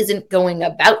world isn't going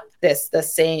about this the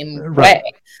same way.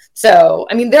 So,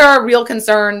 I mean, there are real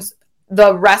concerns.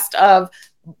 The rest of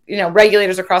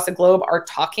regulators across the globe are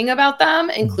talking about them,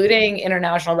 including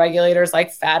international regulators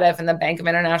like FATF and the Bank of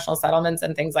International Settlements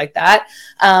and things like that.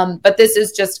 But this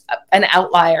is just an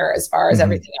outlier as far as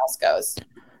everything else goes.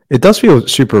 It does feel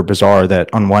super bizarre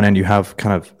that on one end you have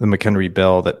kind of the McHenry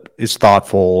bill that is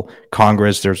thoughtful.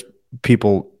 Congress, there's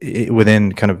people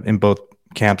within kind of in both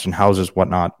camps and houses,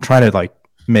 whatnot, trying to like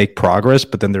make progress.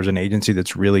 But then there's an agency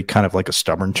that's really kind of like a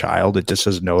stubborn child. It just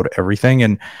says no to everything.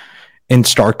 And in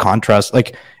stark contrast,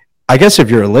 like, I guess if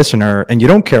you're a listener and you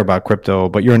don't care about crypto,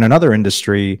 but you're in another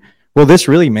industry, well, this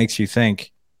really makes you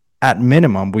think, at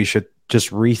minimum, we should just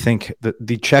rethink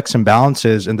the checks and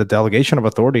balances and the delegation of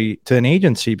authority to an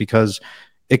agency, because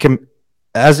it can,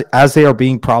 as they are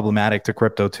being problematic to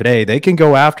crypto today, they can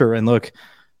go after and look,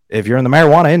 if you're in the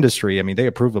marijuana industry, I mean, they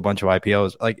approve a bunch of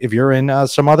IPOs. Like, if you're in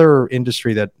some other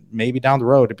industry that maybe down the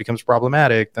road it becomes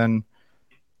problematic, then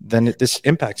this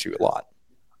impacts you a lot.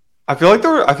 I feel like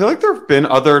there have been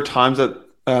other times that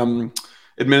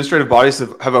administrative bodies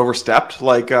have overstepped,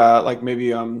 like maybe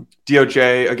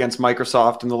DOJ against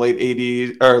Microsoft in the late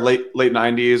 80s or late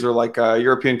 90s, or like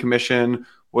European Commission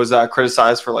was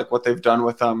criticized for like what they've done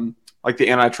with like the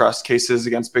antitrust cases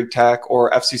against big tech, or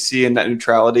FCC and net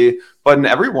neutrality. But in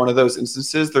every one of those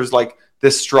instances, there's like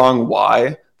this strong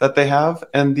why that they have,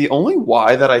 and the only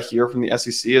why that I hear from the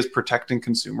SEC is protecting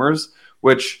consumers,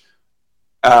 which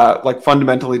like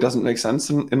fundamentally doesn't make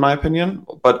sense in my opinion,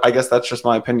 but I guess that's just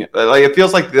my opinion. Like, it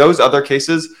feels like those other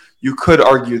cases, you could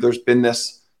argue there's been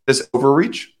this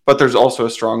overreach, but there's also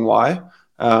a strong why.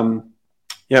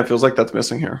 It feels like that's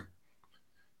missing here.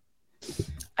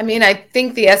 I mean, I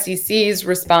think the SEC's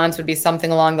response would be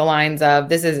something along the lines of,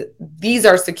 these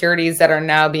are securities that are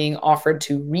now being offered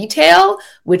to retail,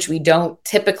 which we don't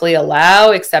typically allow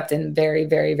except in very,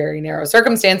 very, very narrow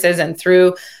circumstances and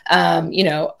through,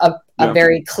 a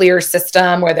very clear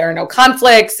system where there are no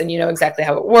conflicts and you know exactly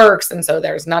how it works. And so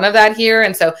there's none of that here.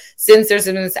 And so since there's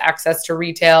been this access to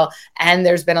retail and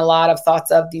there's been a lot of thoughts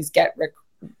of these get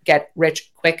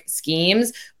rich quick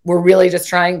schemes, we're really just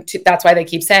trying to, that's why they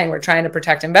keep saying we're trying to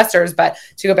protect investors. But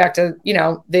to go back to,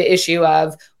 the issue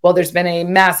of, well, there's been a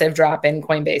massive drop in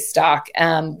Coinbase stock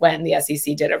when the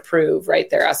SEC did approve, right,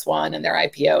 their S1 and their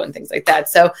IPO and things like that.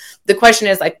 So the question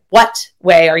is, like, what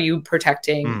way are you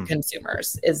protecting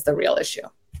consumers is the real issue.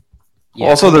 Yeah,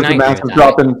 also, there's a massive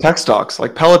drop in tech stocks.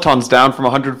 Like Peloton's down from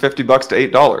 $150 to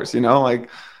 $8, like,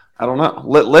 I don't know.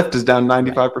 Lyft is down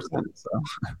 95%. Right. So.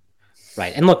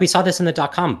 Right. And look, we saw this in the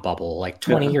dot-com bubble like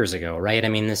 20 years ago, right? I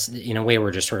mean, this, in a way,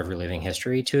 we're just sort of reliving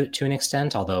history to an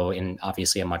extent, although in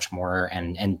obviously a much more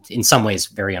and in some ways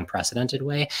very unprecedented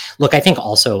way. Look, I think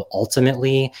also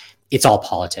ultimately it's all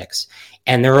politics.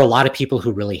 And there are a lot of people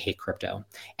who really hate crypto.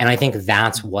 And I think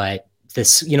that's what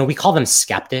this, we call them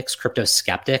skeptics, crypto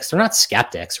skeptics. They're not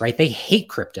skeptics, right? They hate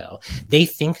crypto. They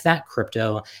think that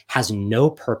crypto has no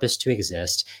purpose to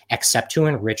exist except to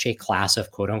enrich a class of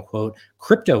quote unquote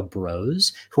crypto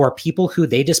bros who are people who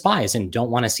they despise and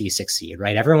don't want to see succeed,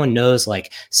 right? Everyone knows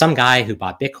like some guy who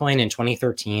bought Bitcoin in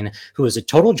 2013, who was a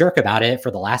total jerk about it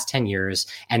for the last 10 years.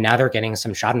 And now they're getting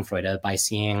some schadenfreude by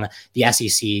seeing the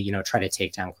SEC, try to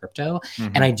take down crypto.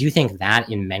 Mm-hmm. And I do think that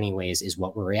in many ways is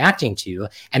what we're reacting to.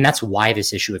 And that's why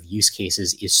this issue of use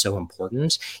cases is so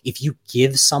important. If you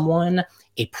give someone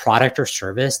a product or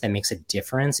service that makes a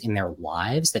difference in their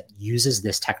lives, that uses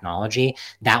this technology,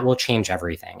 that will change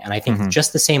everything. And I think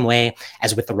just the same way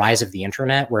as with the rise of the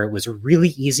internet, where it was really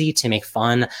easy to make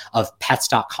fun of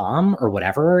pets.com or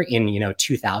whatever in,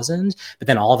 2000, but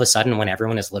then all of a sudden when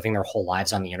everyone is living their whole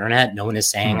lives on the internet, no one is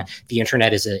saying the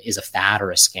internet is a fad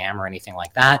or a scam or anything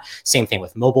like that. Same thing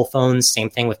with mobile phones, same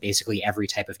thing with basically every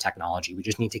type of technology. We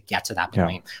just need to get to that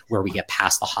point where we get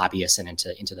past the hobbyists and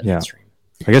into the mainstream.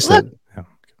 I guess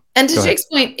And to Jake's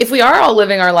point, if we are all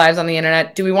living our lives on the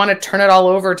internet, do we want to turn it all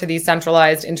over to these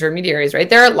centralized intermediaries, right?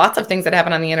 There are lots of things that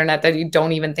happen on the internet that you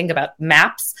don't even think about.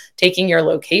 Maps, taking your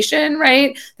location,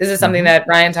 right? This is something that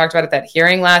Ryan talked about at that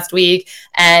hearing last week,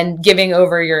 and giving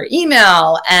over your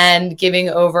email and giving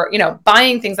over,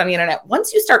 buying things on the internet.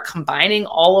 Once you start combining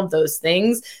all of those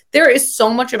things, there is so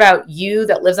much about you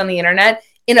that lives on the internet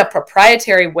in a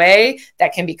proprietary way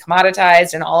that can be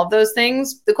commoditized and all of those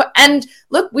things. And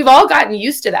look, we've all gotten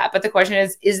used to that. But the question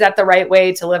is that the right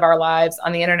way to live our lives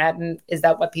on the internet? And is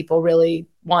that what people really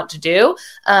want to do?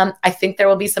 I think there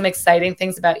will be some exciting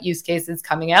things about use cases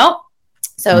coming out.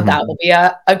 So that will be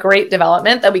a great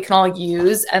development that we can all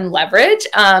use and leverage.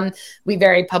 We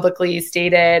very publicly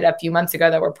stated a few months ago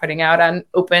that we're putting out an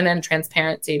open and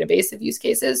transparent database of use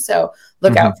cases. So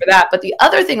look out for that. But the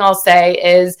other thing I'll say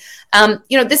is,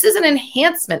 this is an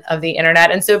enhancement of the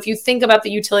internet. And so if you think about the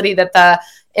utility that the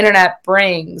internet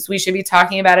brings, we should be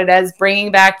talking about it as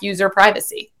bringing back user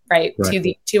privacy, right.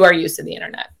 to our use of the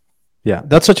internet. Yeah,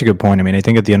 that's such a good point. I mean, I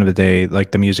think at the end of the day,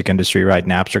 like the music industry, right,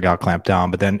 Napster got clamped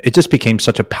down, but then it just became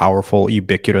such a powerful,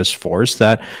 ubiquitous force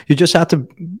that you just have to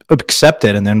accept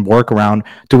it and then work around.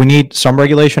 Do we need some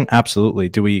regulation?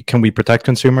 Absolutely. Can we protect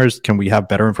consumers? Can we have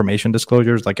better information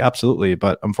disclosures? Like, absolutely.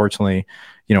 But unfortunately,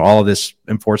 all of this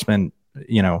enforcement,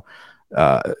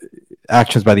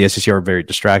 actions by the SEC are very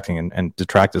distracting and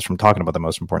detract us from talking about the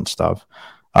most important stuff.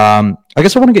 I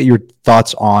guess I want to get your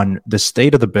thoughts on the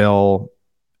state of the bill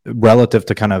relative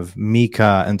to kind of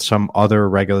MiCA and some other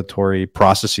regulatory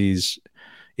processes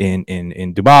in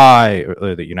Dubai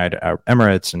or the United Arab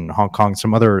Emirates and Hong Kong,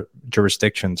 some other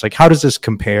jurisdictions. Like, how does this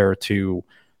compare to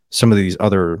some of these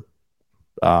other,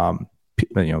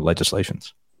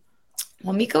 legislations?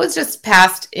 Well, MiCA was just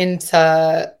passed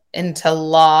into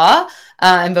law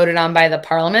and voted on by the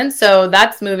parliament. So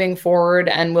that's moving forward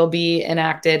and will be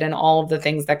enacted, and all of the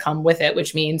things that come with it,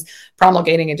 which means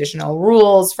promulgating additional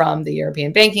rules from the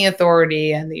European Banking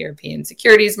Authority and the European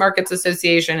Securities Markets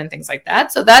Association and things like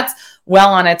that. So that's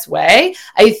well on its way.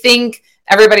 I think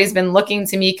everybody's been looking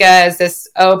to MiCA as this,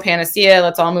 panacea,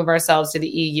 let's all move ourselves to the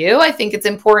EU. I think it's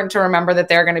important to remember that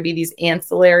there are going to be these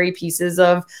ancillary pieces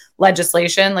of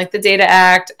legislation like the Data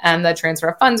Act and the Transfer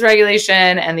of Funds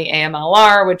Regulation and the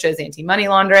AMLR, which is anti-money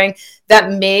laundering,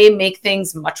 that may make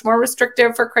things much more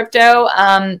restrictive for crypto.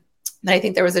 And I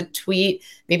think there was a tweet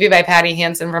maybe by Patty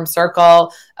Hansen from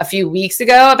Circle a few weeks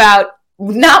ago about,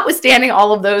 notwithstanding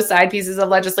all of those side pieces of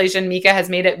legislation, MiCA has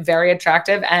made it very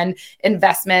attractive, and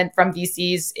investment from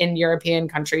VCs in European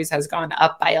countries has gone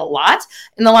up by a lot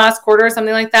in the last quarter or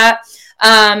something like that.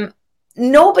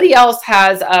 Nobody else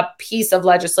has a piece of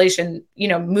legislation,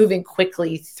 moving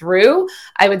quickly through.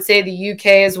 I would say the UK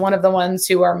is one of the ones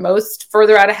who are most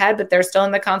further out ahead, but they're still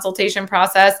in the consultation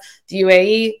process. The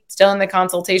UAE, still in the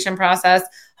consultation process.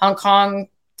 Hong Kong,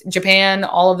 Japan,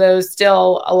 all of those,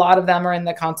 still a lot of them are in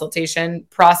the consultation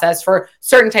process for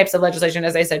certain types of legislation.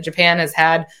 As I said, Japan has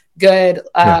had good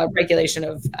regulation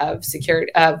of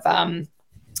security of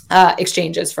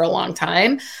exchanges for a long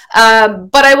time.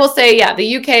 But I will say,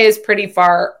 the UK is pretty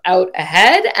far out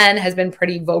ahead and has been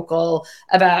pretty vocal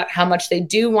about how much they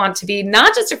do want to be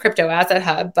not just a crypto asset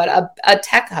hub, but a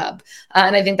tech hub.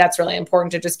 And I think that's really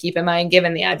important to just keep in mind,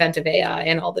 given the advent of AI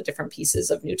and all the different pieces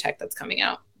of new tech that's coming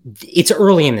out. It's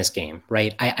early in this game,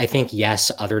 right? I think,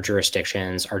 yes, other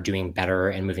jurisdictions are doing better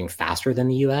and moving faster than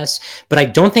the US, but I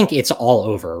don't think it's all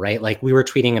over, right? Like, we were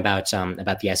tweeting about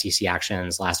the SEC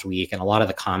actions last week, and a lot of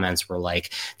the comments were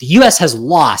like, the US has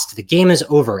lost, the game is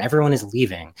over, everyone is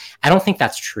leaving. I don't think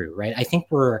that's true, right? I think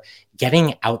we're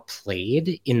getting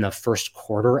outplayed in the first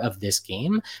quarter of this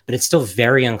game, but it's still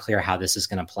very unclear how this is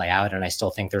going to play out. And I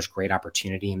still think there's great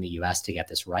opportunity in the US to get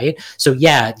this right. So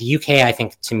the UK, I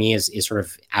think, to me is sort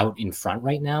of out in front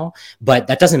right now, but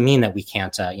that doesn't mean that we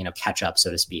can't, catch up, so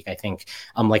to speak. I think,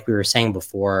 like we were saying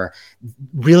before,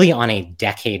 really on a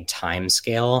decade time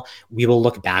scale, we will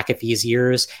look back at these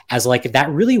years as like that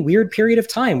really weird period of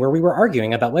time where we were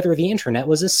arguing about whether the internet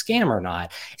was a scam or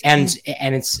not. And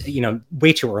it's,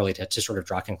 way too early to sort of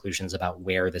draw conclusions about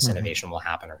where this innovation will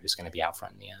happen or who's going to be out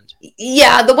front in the end.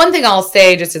 Yeah, the one thing I'll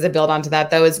say, just as a build onto that,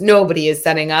 though, is nobody is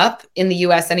setting up in the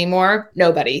US anymore.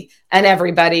 Nobody. And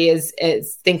everybody is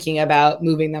thinking about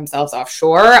moving themselves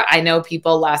offshore. I know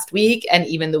people last week and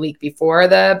even the week before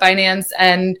the Binance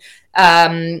and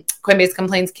Coinbase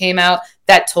complaints came out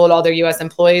that told all their US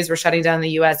employees, we're shutting down the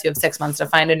US. You have 6 months to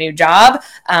find a new job.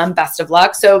 Best of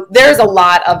luck. So there's a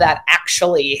lot of that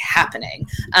actually happening.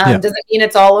 Does it mean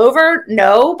it's all over?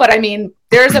 No, but I mean,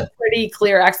 there's a pretty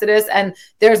clear exodus, and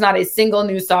there's not a single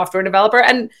new software developer.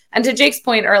 And to Jake's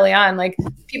point early on, like,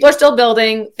 people are still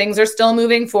building, things are still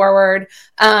moving forward.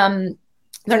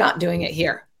 They're not doing it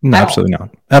here. No, absolutely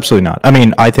not. Absolutely not. I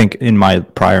mean, I think in my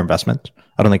prior investments,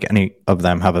 I don't think any of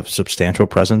them have a substantial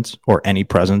presence or any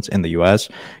presence in the US.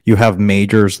 You have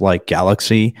majors like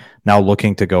Galaxy now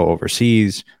looking to go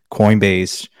overseas,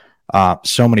 Coinbase.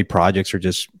 So many projects are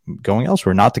just going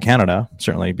elsewhere, not to Canada,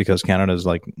 certainly, because Canada is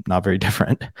like not very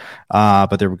different.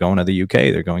 But they're going to the UK,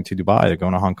 they're going to Dubai, they're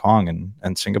going to Hong Kong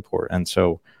and Singapore. And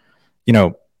so, you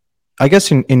know, I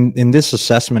guess in this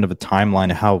assessment of a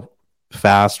timeline, how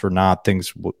fast or not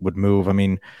things would move. I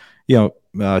mean,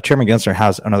 Chairman Gensler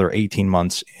has another 18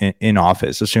 months in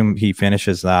office. Assume he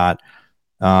finishes that.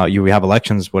 We have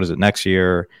elections. What is it next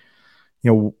year?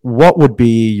 What would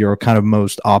be your kind of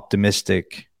most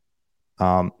optimistic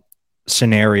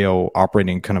scenario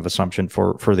operating kind of assumption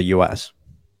for the U.S.?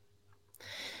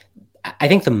 I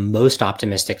think the most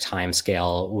optimistic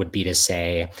timescale would be to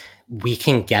say we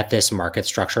can get this market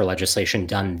structure legislation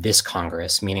done this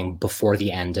Congress, meaning before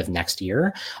the end of next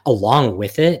year. Along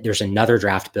with it, there's another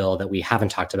draft bill that we haven't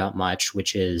talked about much,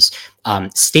 which is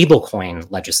stablecoin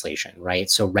legislation, right?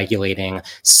 So regulating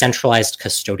centralized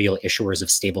custodial issuers of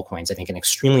stablecoins, I think an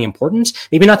extremely important,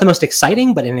 maybe not the most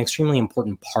exciting, but an extremely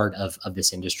important part of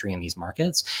this industry and these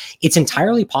markets. It's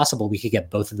entirely possible we could get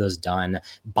both of those done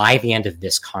by the end of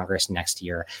this Congress next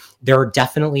year. There are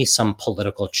definitely some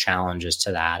political challenges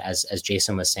to that. As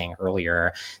Jason was saying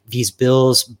earlier, these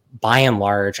bills by and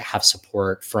large have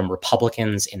support from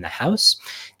Republicans in the House.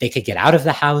 They could get out of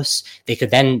the House. They could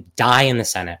then die in the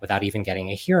Senate without even getting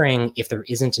a hearing if there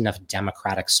isn't enough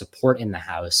Democratic support in the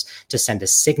House to send a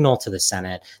signal to the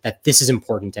Senate that this is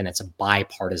important and it's a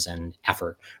bipartisan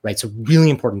effort, right? So really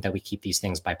important that we keep these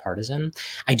things bipartisan.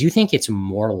 I do think it's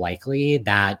more likely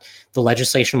that the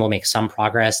legislation will make some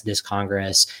progress this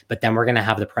Congress, but then we're going to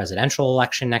have the presidential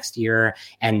election next year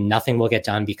and nothing will get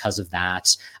done because of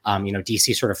that.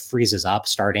 DC sort of freezes up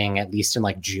starting at least in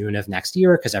like June of next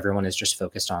year because everyone is just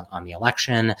focused on the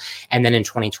election. And then in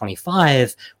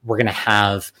 2025, we're going to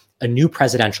have a new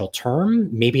presidential term,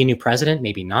 maybe a new president,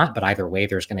 maybe not, but either way,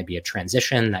 there's going to be a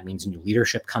transition. That means new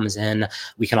leadership comes in.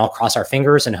 We can all cross our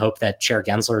fingers and hope that Chair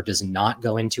Gensler does not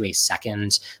go into a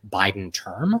second Biden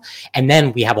term. And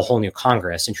then we have a whole new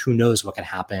Congress, and who knows what can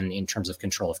happen in terms of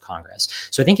control of Congress.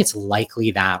 So I think it's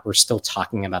likely that we're still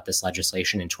talking about this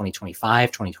legislation in 2025,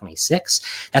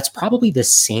 2026. That's probably the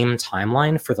same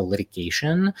timeline for the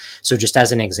litigation. So just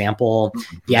as an example,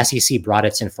 the SEC brought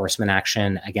its enforcement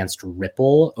action against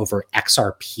Ripple over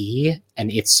XRP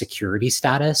and its security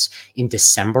status in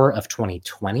December of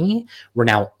 2020. We're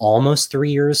now almost 3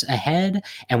 years ahead,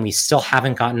 and we still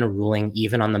haven't gotten a ruling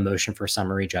even on the motion for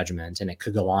summary judgment. And it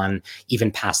could go on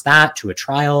even past that to a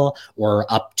trial or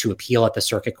up to appeal at the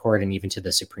circuit court and even to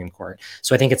the Supreme Court.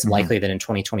 So I think it's likely that in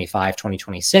 2025,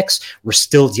 2026, we're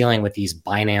still dealing with these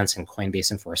Binance and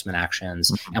Coinbase enforcement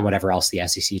actions and whatever else the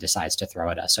SEC decides to throw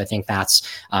at us. So I think that's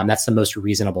the most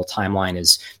reasonable timeline,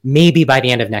 is maybe by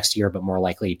the end of next year, but more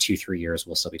likely 2-3 years,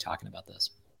 we'll still be talking about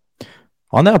this.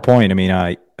 On that point, I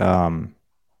mean,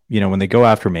 when they go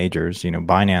after majors,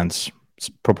 Binance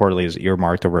purportedly is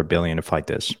earmarked over $1 billion to fight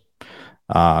this.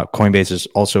 Coinbase is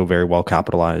also very well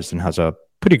capitalized and has a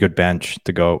pretty good bench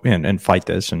to go in and fight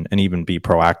this and even be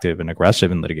proactive and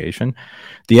aggressive in litigation.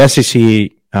 The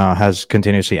SEC has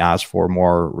continuously asked for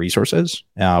more resources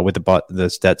with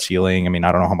this debt ceiling. I mean,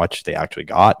 I don't know how much they actually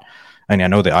got. I mean, I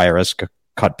know the IRS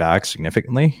cut back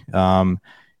significantly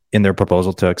in their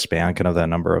proposal to expand kind of the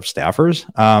number of staffers.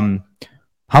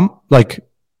 How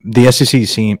the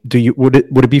SEC would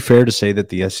it be fair to say that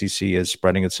the SEC is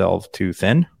spreading itself too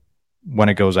thin when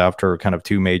it goes after kind of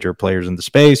two major players in the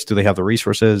space? Do they have the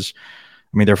resources?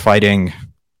 I mean, they're fighting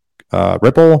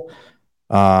Ripple,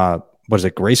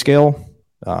 Grayscale,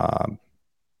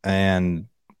 and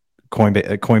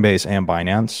Coinbase and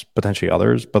Binance, potentially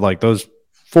others. But like those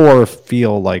four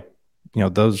feel like,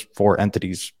 those four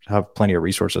entities have plenty of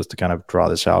resources to kind of draw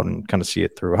this out and kind of see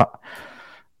it through.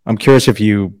 I'm curious if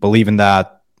you believe in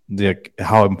that,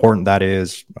 how important that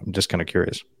is. I'm just kind of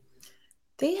curious.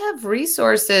 They have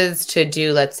resources to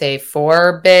do, let's say,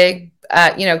 4 big,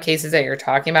 cases that you're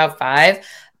talking about, 5,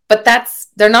 but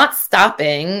they're not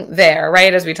stopping there,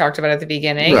 right? As we talked about at the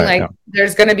beginning,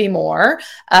 There's going to be more.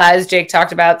 As Jake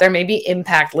talked about, there may be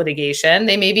impact litigation.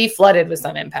 They may be flooded with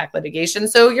some impact litigation.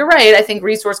 So you're right. I think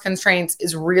resource constraints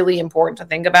is really important to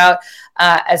think about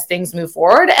as things move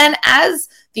forward. And as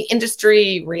the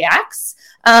industry reacts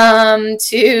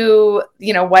to,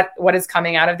 what is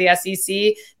coming out of the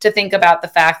SEC, to think about the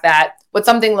fact that what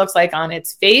something looks like on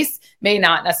its face may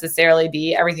not necessarily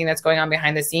be everything that's going on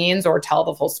behind the scenes or tell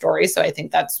the full story. So I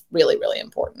think that's really, really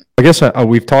important. I guess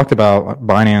we've talked about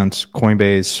Binance,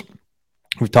 Coinbase,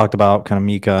 We've talked about kind of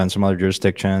Mika and some other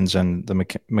jurisdictions and the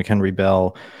McHenry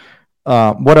bill.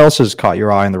 What else has caught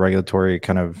your eye in the regulatory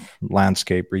kind of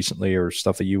landscape recently, or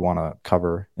stuff that you want to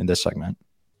cover in this segment?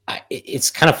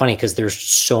 It's kind of funny because there's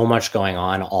so much going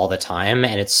on all the time,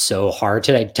 and it's so hard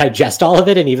to digest all of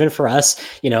it. And even for us,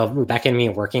 Rebecca and me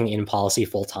working in policy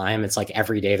full time, it's like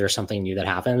every day there's something new that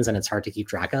happens, and it's hard to keep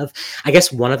track of. I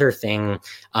guess one other thing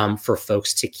for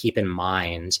folks to keep in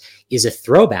mind is a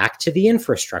throwback to the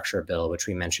infrastructure bill, which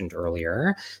we mentioned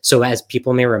earlier. So as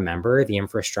people may remember, the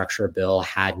infrastructure bill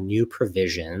had new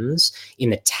provisions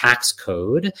in the tax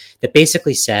code that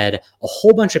basically said a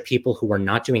whole bunch of people who are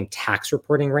not doing tax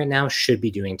reporting right now should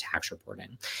be doing tax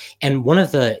reporting. And one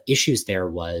of the issues there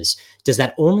was, does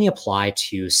that only apply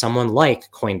to someone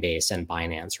like Coinbase and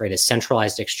Binance, right? A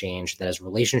centralized exchange that has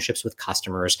relationships with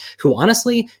customers who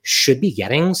honestly should be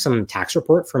getting some tax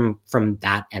report from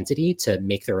that entity to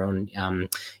make their own,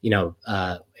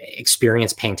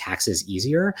 experience paying taxes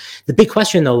easier. The big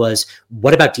question though was,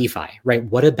 what about DeFi, right?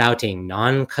 What about a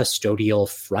non-custodial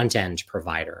front-end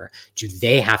provider? Do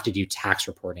they have to do tax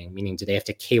reporting? Meaning, do they have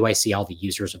to KYC all the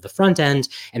users of the front end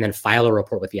and then file a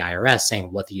report with the IRS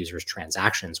saying what the user's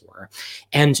transactions were?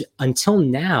 And until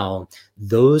now,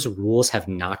 those rules have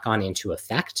not gone into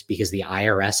effect because the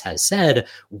IRS has said,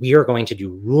 we are going to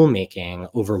do rulemaking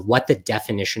over what the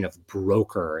definition of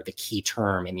broker, the key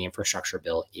term in the infrastructure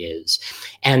bill, is.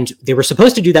 And they were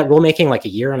supposed to do that rulemaking like a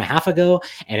year and a half ago.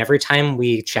 And every time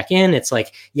we check in, it's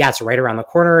like, yeah, it's right around the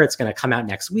corner. It's going to come out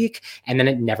next week. And then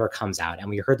it never comes out. And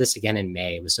we heard this again in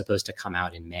May. It was supposed to come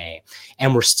out in May.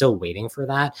 And we're still waiting for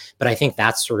that. But I think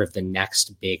that's sort of the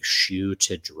next big shoe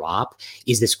to drop,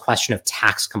 is this question of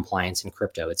tax compliance in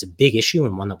crypto. It's a big issue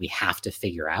and one that we have to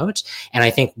figure out. And I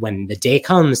think when the day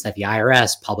comes that the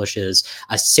IRS publishes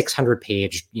a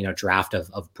 600-page, draft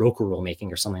of broker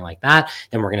rulemaking or something like that,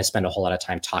 then we're going to spend a whole lot of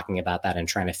time talking about that and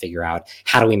trying to figure out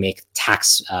how do we make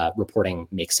tax reporting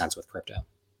make sense with crypto.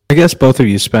 I guess both of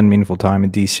you spend meaningful time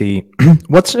in DC.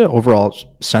 What's the overall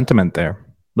sentiment there?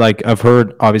 Like, I've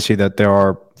heard obviously that there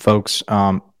are folks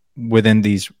within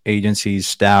these agencies,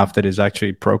 staff that is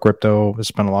actually pro crypto, has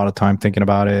spent a lot of time thinking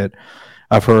about it.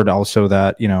 I've heard also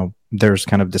that, there's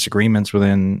kind of disagreements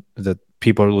within the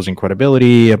people are losing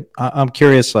credibility. I'm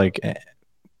curious, like,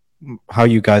 how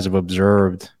you guys have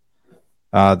observed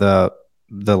the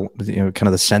kind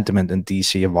of the sentiment in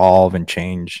DC evolve and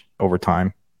change over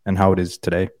time and how it is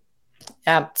today.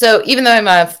 Yeah. So even though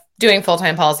I'm doing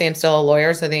full-time policy, I'm still a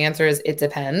lawyer. So the answer is it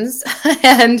depends.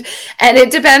 and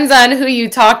it depends on who you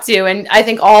talk to. And I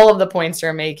think all of the points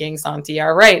you're making, Santi,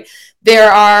 are right.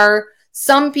 There are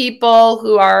some people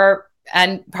who are,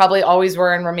 and probably always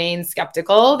were and remain,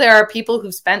 skeptical. There are people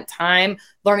who've spent time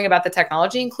learning about the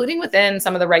technology, including within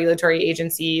some of the regulatory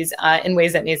agencies in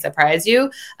ways that may surprise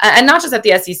you. And not just at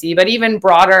the SEC, but even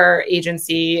broader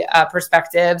agency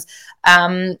perspectives.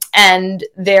 And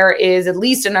there is at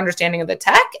least an understanding of the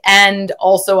tech and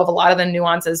also of a lot of the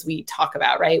nuances we talk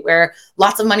about, right? Where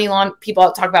lots of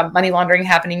people talk about money laundering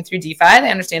happening through DeFi.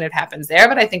 They understand it happens there.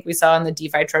 But I think we saw in the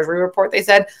DeFi Treasury report, they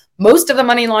said most of the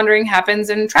money laundering happens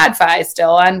in TradFi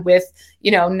still and with,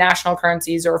 national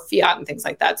currencies or fiat and things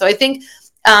like that. So I think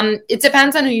it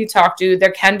depends on who you talk to.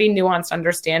 There can be nuanced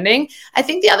understanding. I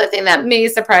think the other thing that may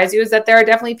surprise you is that there are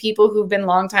definitely people who've been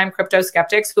longtime crypto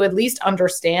skeptics who at least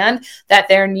understand that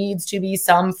there needs to be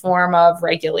some form of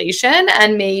regulation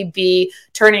and may be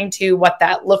turning to what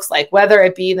that looks like, whether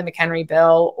it be the McHenry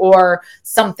bill or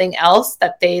something else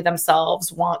that they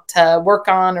themselves want to work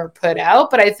on or put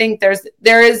out. But I think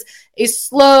there is a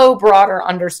slow, broader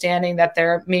understanding that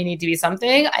there may need to be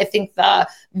something. I think the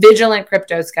vigilant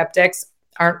crypto skeptics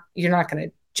you're not going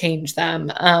to change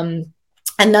them. And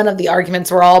none of the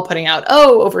arguments we're all putting out,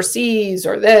 overseas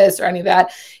or this or any of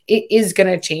that, it is going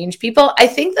to change people. I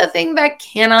think the thing that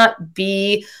cannot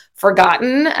be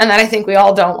forgotten and that I think we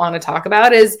all don't want to talk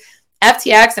about is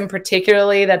FTX, and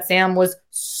particularly that Sam was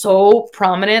so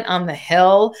prominent on the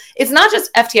Hill. It's not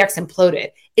just FTX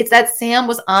imploded. It's that Sam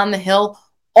was on the Hill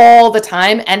all the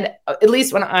time. And at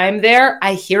least when I'm there,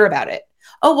 I hear about it.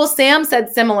 Oh, well, Sam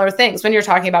said similar things when you're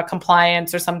talking about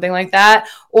compliance or something like that.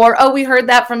 Or, we heard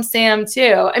that from Sam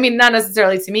too. I mean, not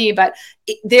necessarily to me, but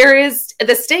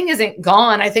the sting isn't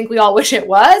gone. I think we all wish it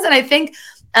was. And I think,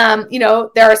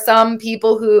 there are some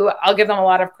people who, I'll give them a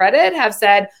lot of credit, have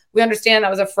said, we understand that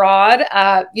was a fraud,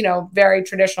 very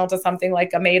traditional to something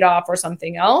like a Madoff or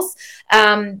something else.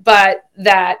 But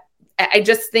that I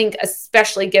just think,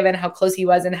 especially given how close he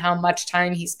was and how much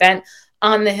time he spent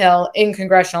on the Hill in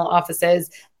congressional offices,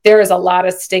 there is a lot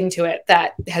of sting to it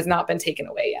that has not been taken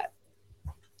away yet.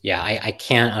 Yeah, I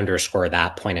can't underscore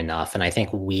that point enough. And I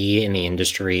think we in the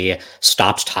industry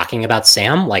stopped talking about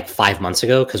Sam like 5 months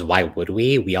ago, because why would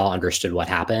we? We all understood what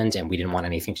happened and we didn't want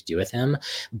anything to do with him.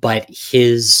 But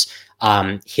his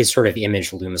sort of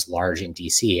image looms large in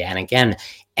DC. And again,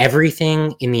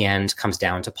 everything in the end comes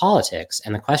down to politics.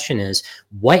 And the question is,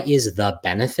 what is the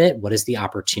benefit? What is the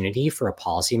opportunity for a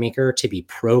policymaker to be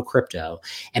pro crypto?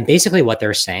 And basically what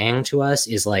they're saying to us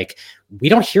is like, we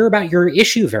don't hear about your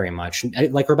issue very much.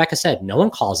 Like Rebecca said, no one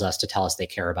calls us to tell us they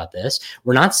care about this.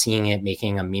 We're not seeing it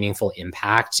making a meaningful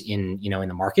impact in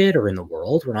the market or in the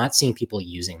world. We're not seeing people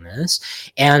using this.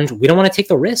 And we don't want to take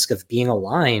the risk of being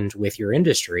aligned with your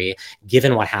industry,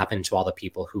 given what happened to all the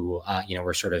people who,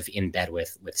 were sort of in bed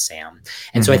with Sam.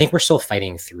 And so I think we're still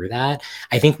fighting through that.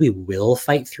 I think we will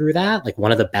fight through that. Like,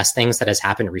 one of the best things that has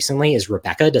happened recently is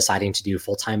Rebecca deciding to do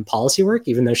full-time policy work,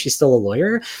 even though she's still a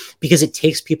lawyer, because it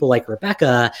takes people like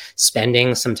Rebecca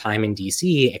spending some time in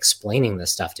DC explaining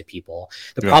this stuff to people.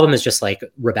 The problem is just like,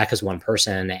 Rebecca's one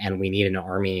person and we need an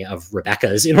army of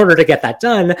Rebeccas in order to get that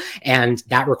done. And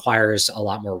that requires a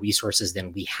lot more resources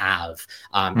than we have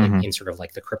in sort of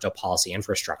like the crypto policy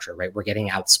infrastructure, right? We're getting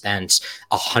outspent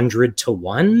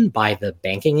 100-1 by the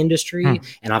banking industry.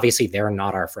 And obviously they're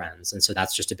not our friends. And so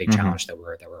that's just a big challenge that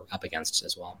we're up against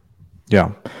as well.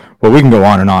 Yeah. Well, we can go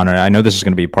on. And I know this is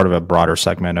going to be part of a broader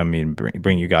segment. I mean,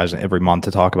 bring you guys every month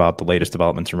to talk about the latest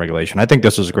developments in regulation. I think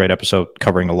this was a great episode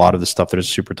covering a lot of the stuff that is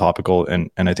super topical. And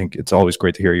I think it's always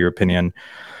great to hear your opinion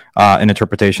and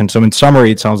interpretation. So in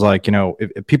summary, it sounds like,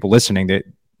 if people listening,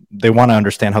 they want to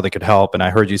understand how they could help. And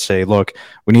I heard you say, look,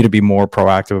 we need to be more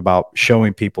proactive about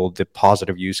showing people the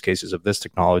positive use cases of this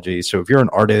technology. So if you're an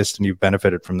artist and you've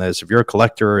benefited from this, if you're a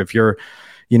collector, if you're,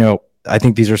 I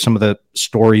think these are some of the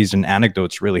stories and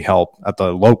anecdotes really help at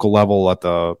the local level, at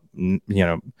the,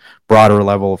 broader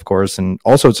level, of course. And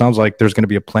also it sounds like there's going to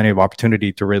be plenty of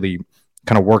opportunity to really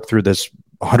kind of work through this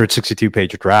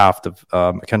 162-page draft of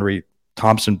McHenry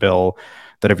Thompson bill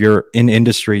that if you're in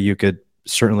industry, you could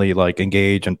certainly like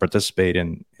engage and participate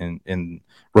in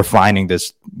refining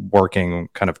this working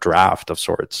kind of draft of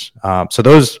sorts. So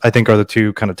those, I think, are the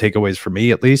two kind of takeaways for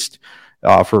me, at least,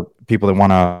 for people that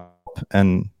want to help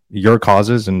and your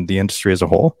causes and the industry as a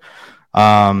whole. So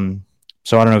I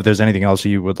don't know if there's anything else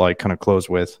you would like kind of close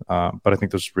with, but I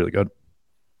think this is really good.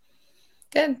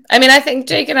 Good. I mean, I think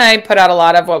Jake and I put out a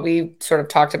lot of what we sort of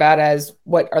talked about as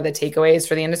what are the takeaways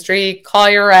for the industry. Call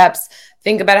your reps.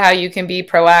 Think about how you can be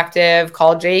proactive.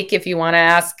 Call Jake if you want to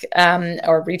ask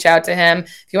or reach out to him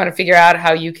if you want to figure out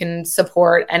how you can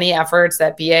support any efforts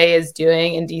that BA is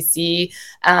doing in DC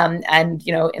and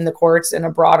in the courts in a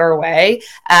broader way.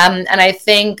 And I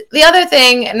think the other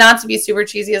thing, not to be super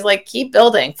cheesy, is like, keep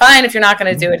building. Fine if you're not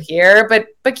going to do it here,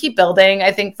 but keep building.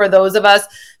 I think for those of us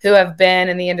who have been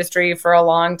in the industry for a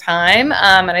long time,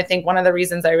 and I think one of the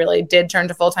reasons I really did turn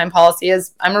to full-time policy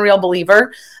is I'm a real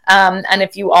believer. And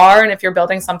if you are, and if you're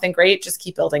building something great, just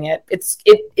keep building it.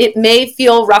 It may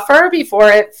feel rougher before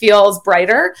it feels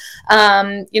brighter.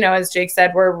 As Jake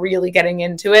said, we're really getting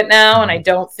into it now. And I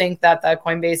don't think that the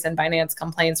Coinbase and Binance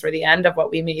complaints were the end of what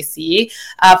we may see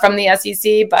from the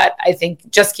SEC, but I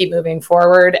think just keep moving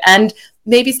forward and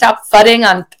maybe stop fudding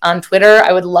on Twitter.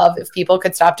 I would love if people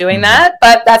could stop doing that,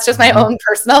 but that's just my own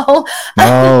personal.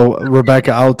 Oh,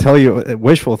 Rebecca, I'll tell you,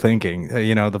 wishful thinking,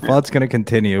 the FUD's going to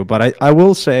continue, but I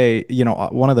will say,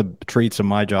 one of the treats of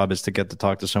my job is to get to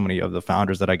talk to so many of the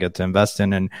founders that I get to invest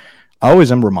in. And I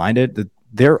always am reminded that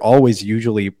they're always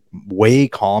usually way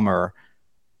calmer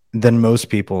than most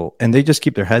people, and they just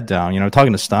keep their head down.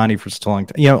 Talking to Stani for so long,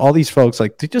 all these folks,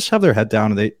 like, they just have their head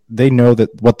down and they know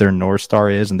that what their North Star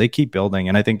is, and they keep building.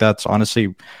 And I think that's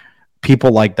honestly,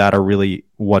 people like that are really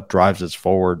what drives us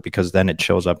forward, because then it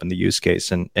shows up in the use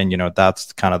case, and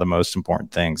that's kind of the most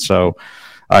important thing. So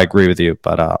I agree with you,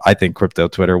 but I think crypto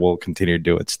Twitter will continue to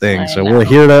do its thing. So we're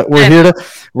here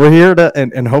to,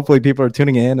 and hopefully people are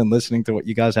tuning in and listening to what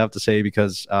you guys have to say,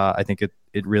 because I think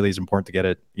it really is important to get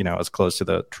it, as close to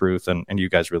the truth, and you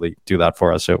guys really do that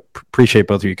for us. So appreciate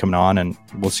both of you coming on, and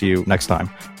we'll see you next time.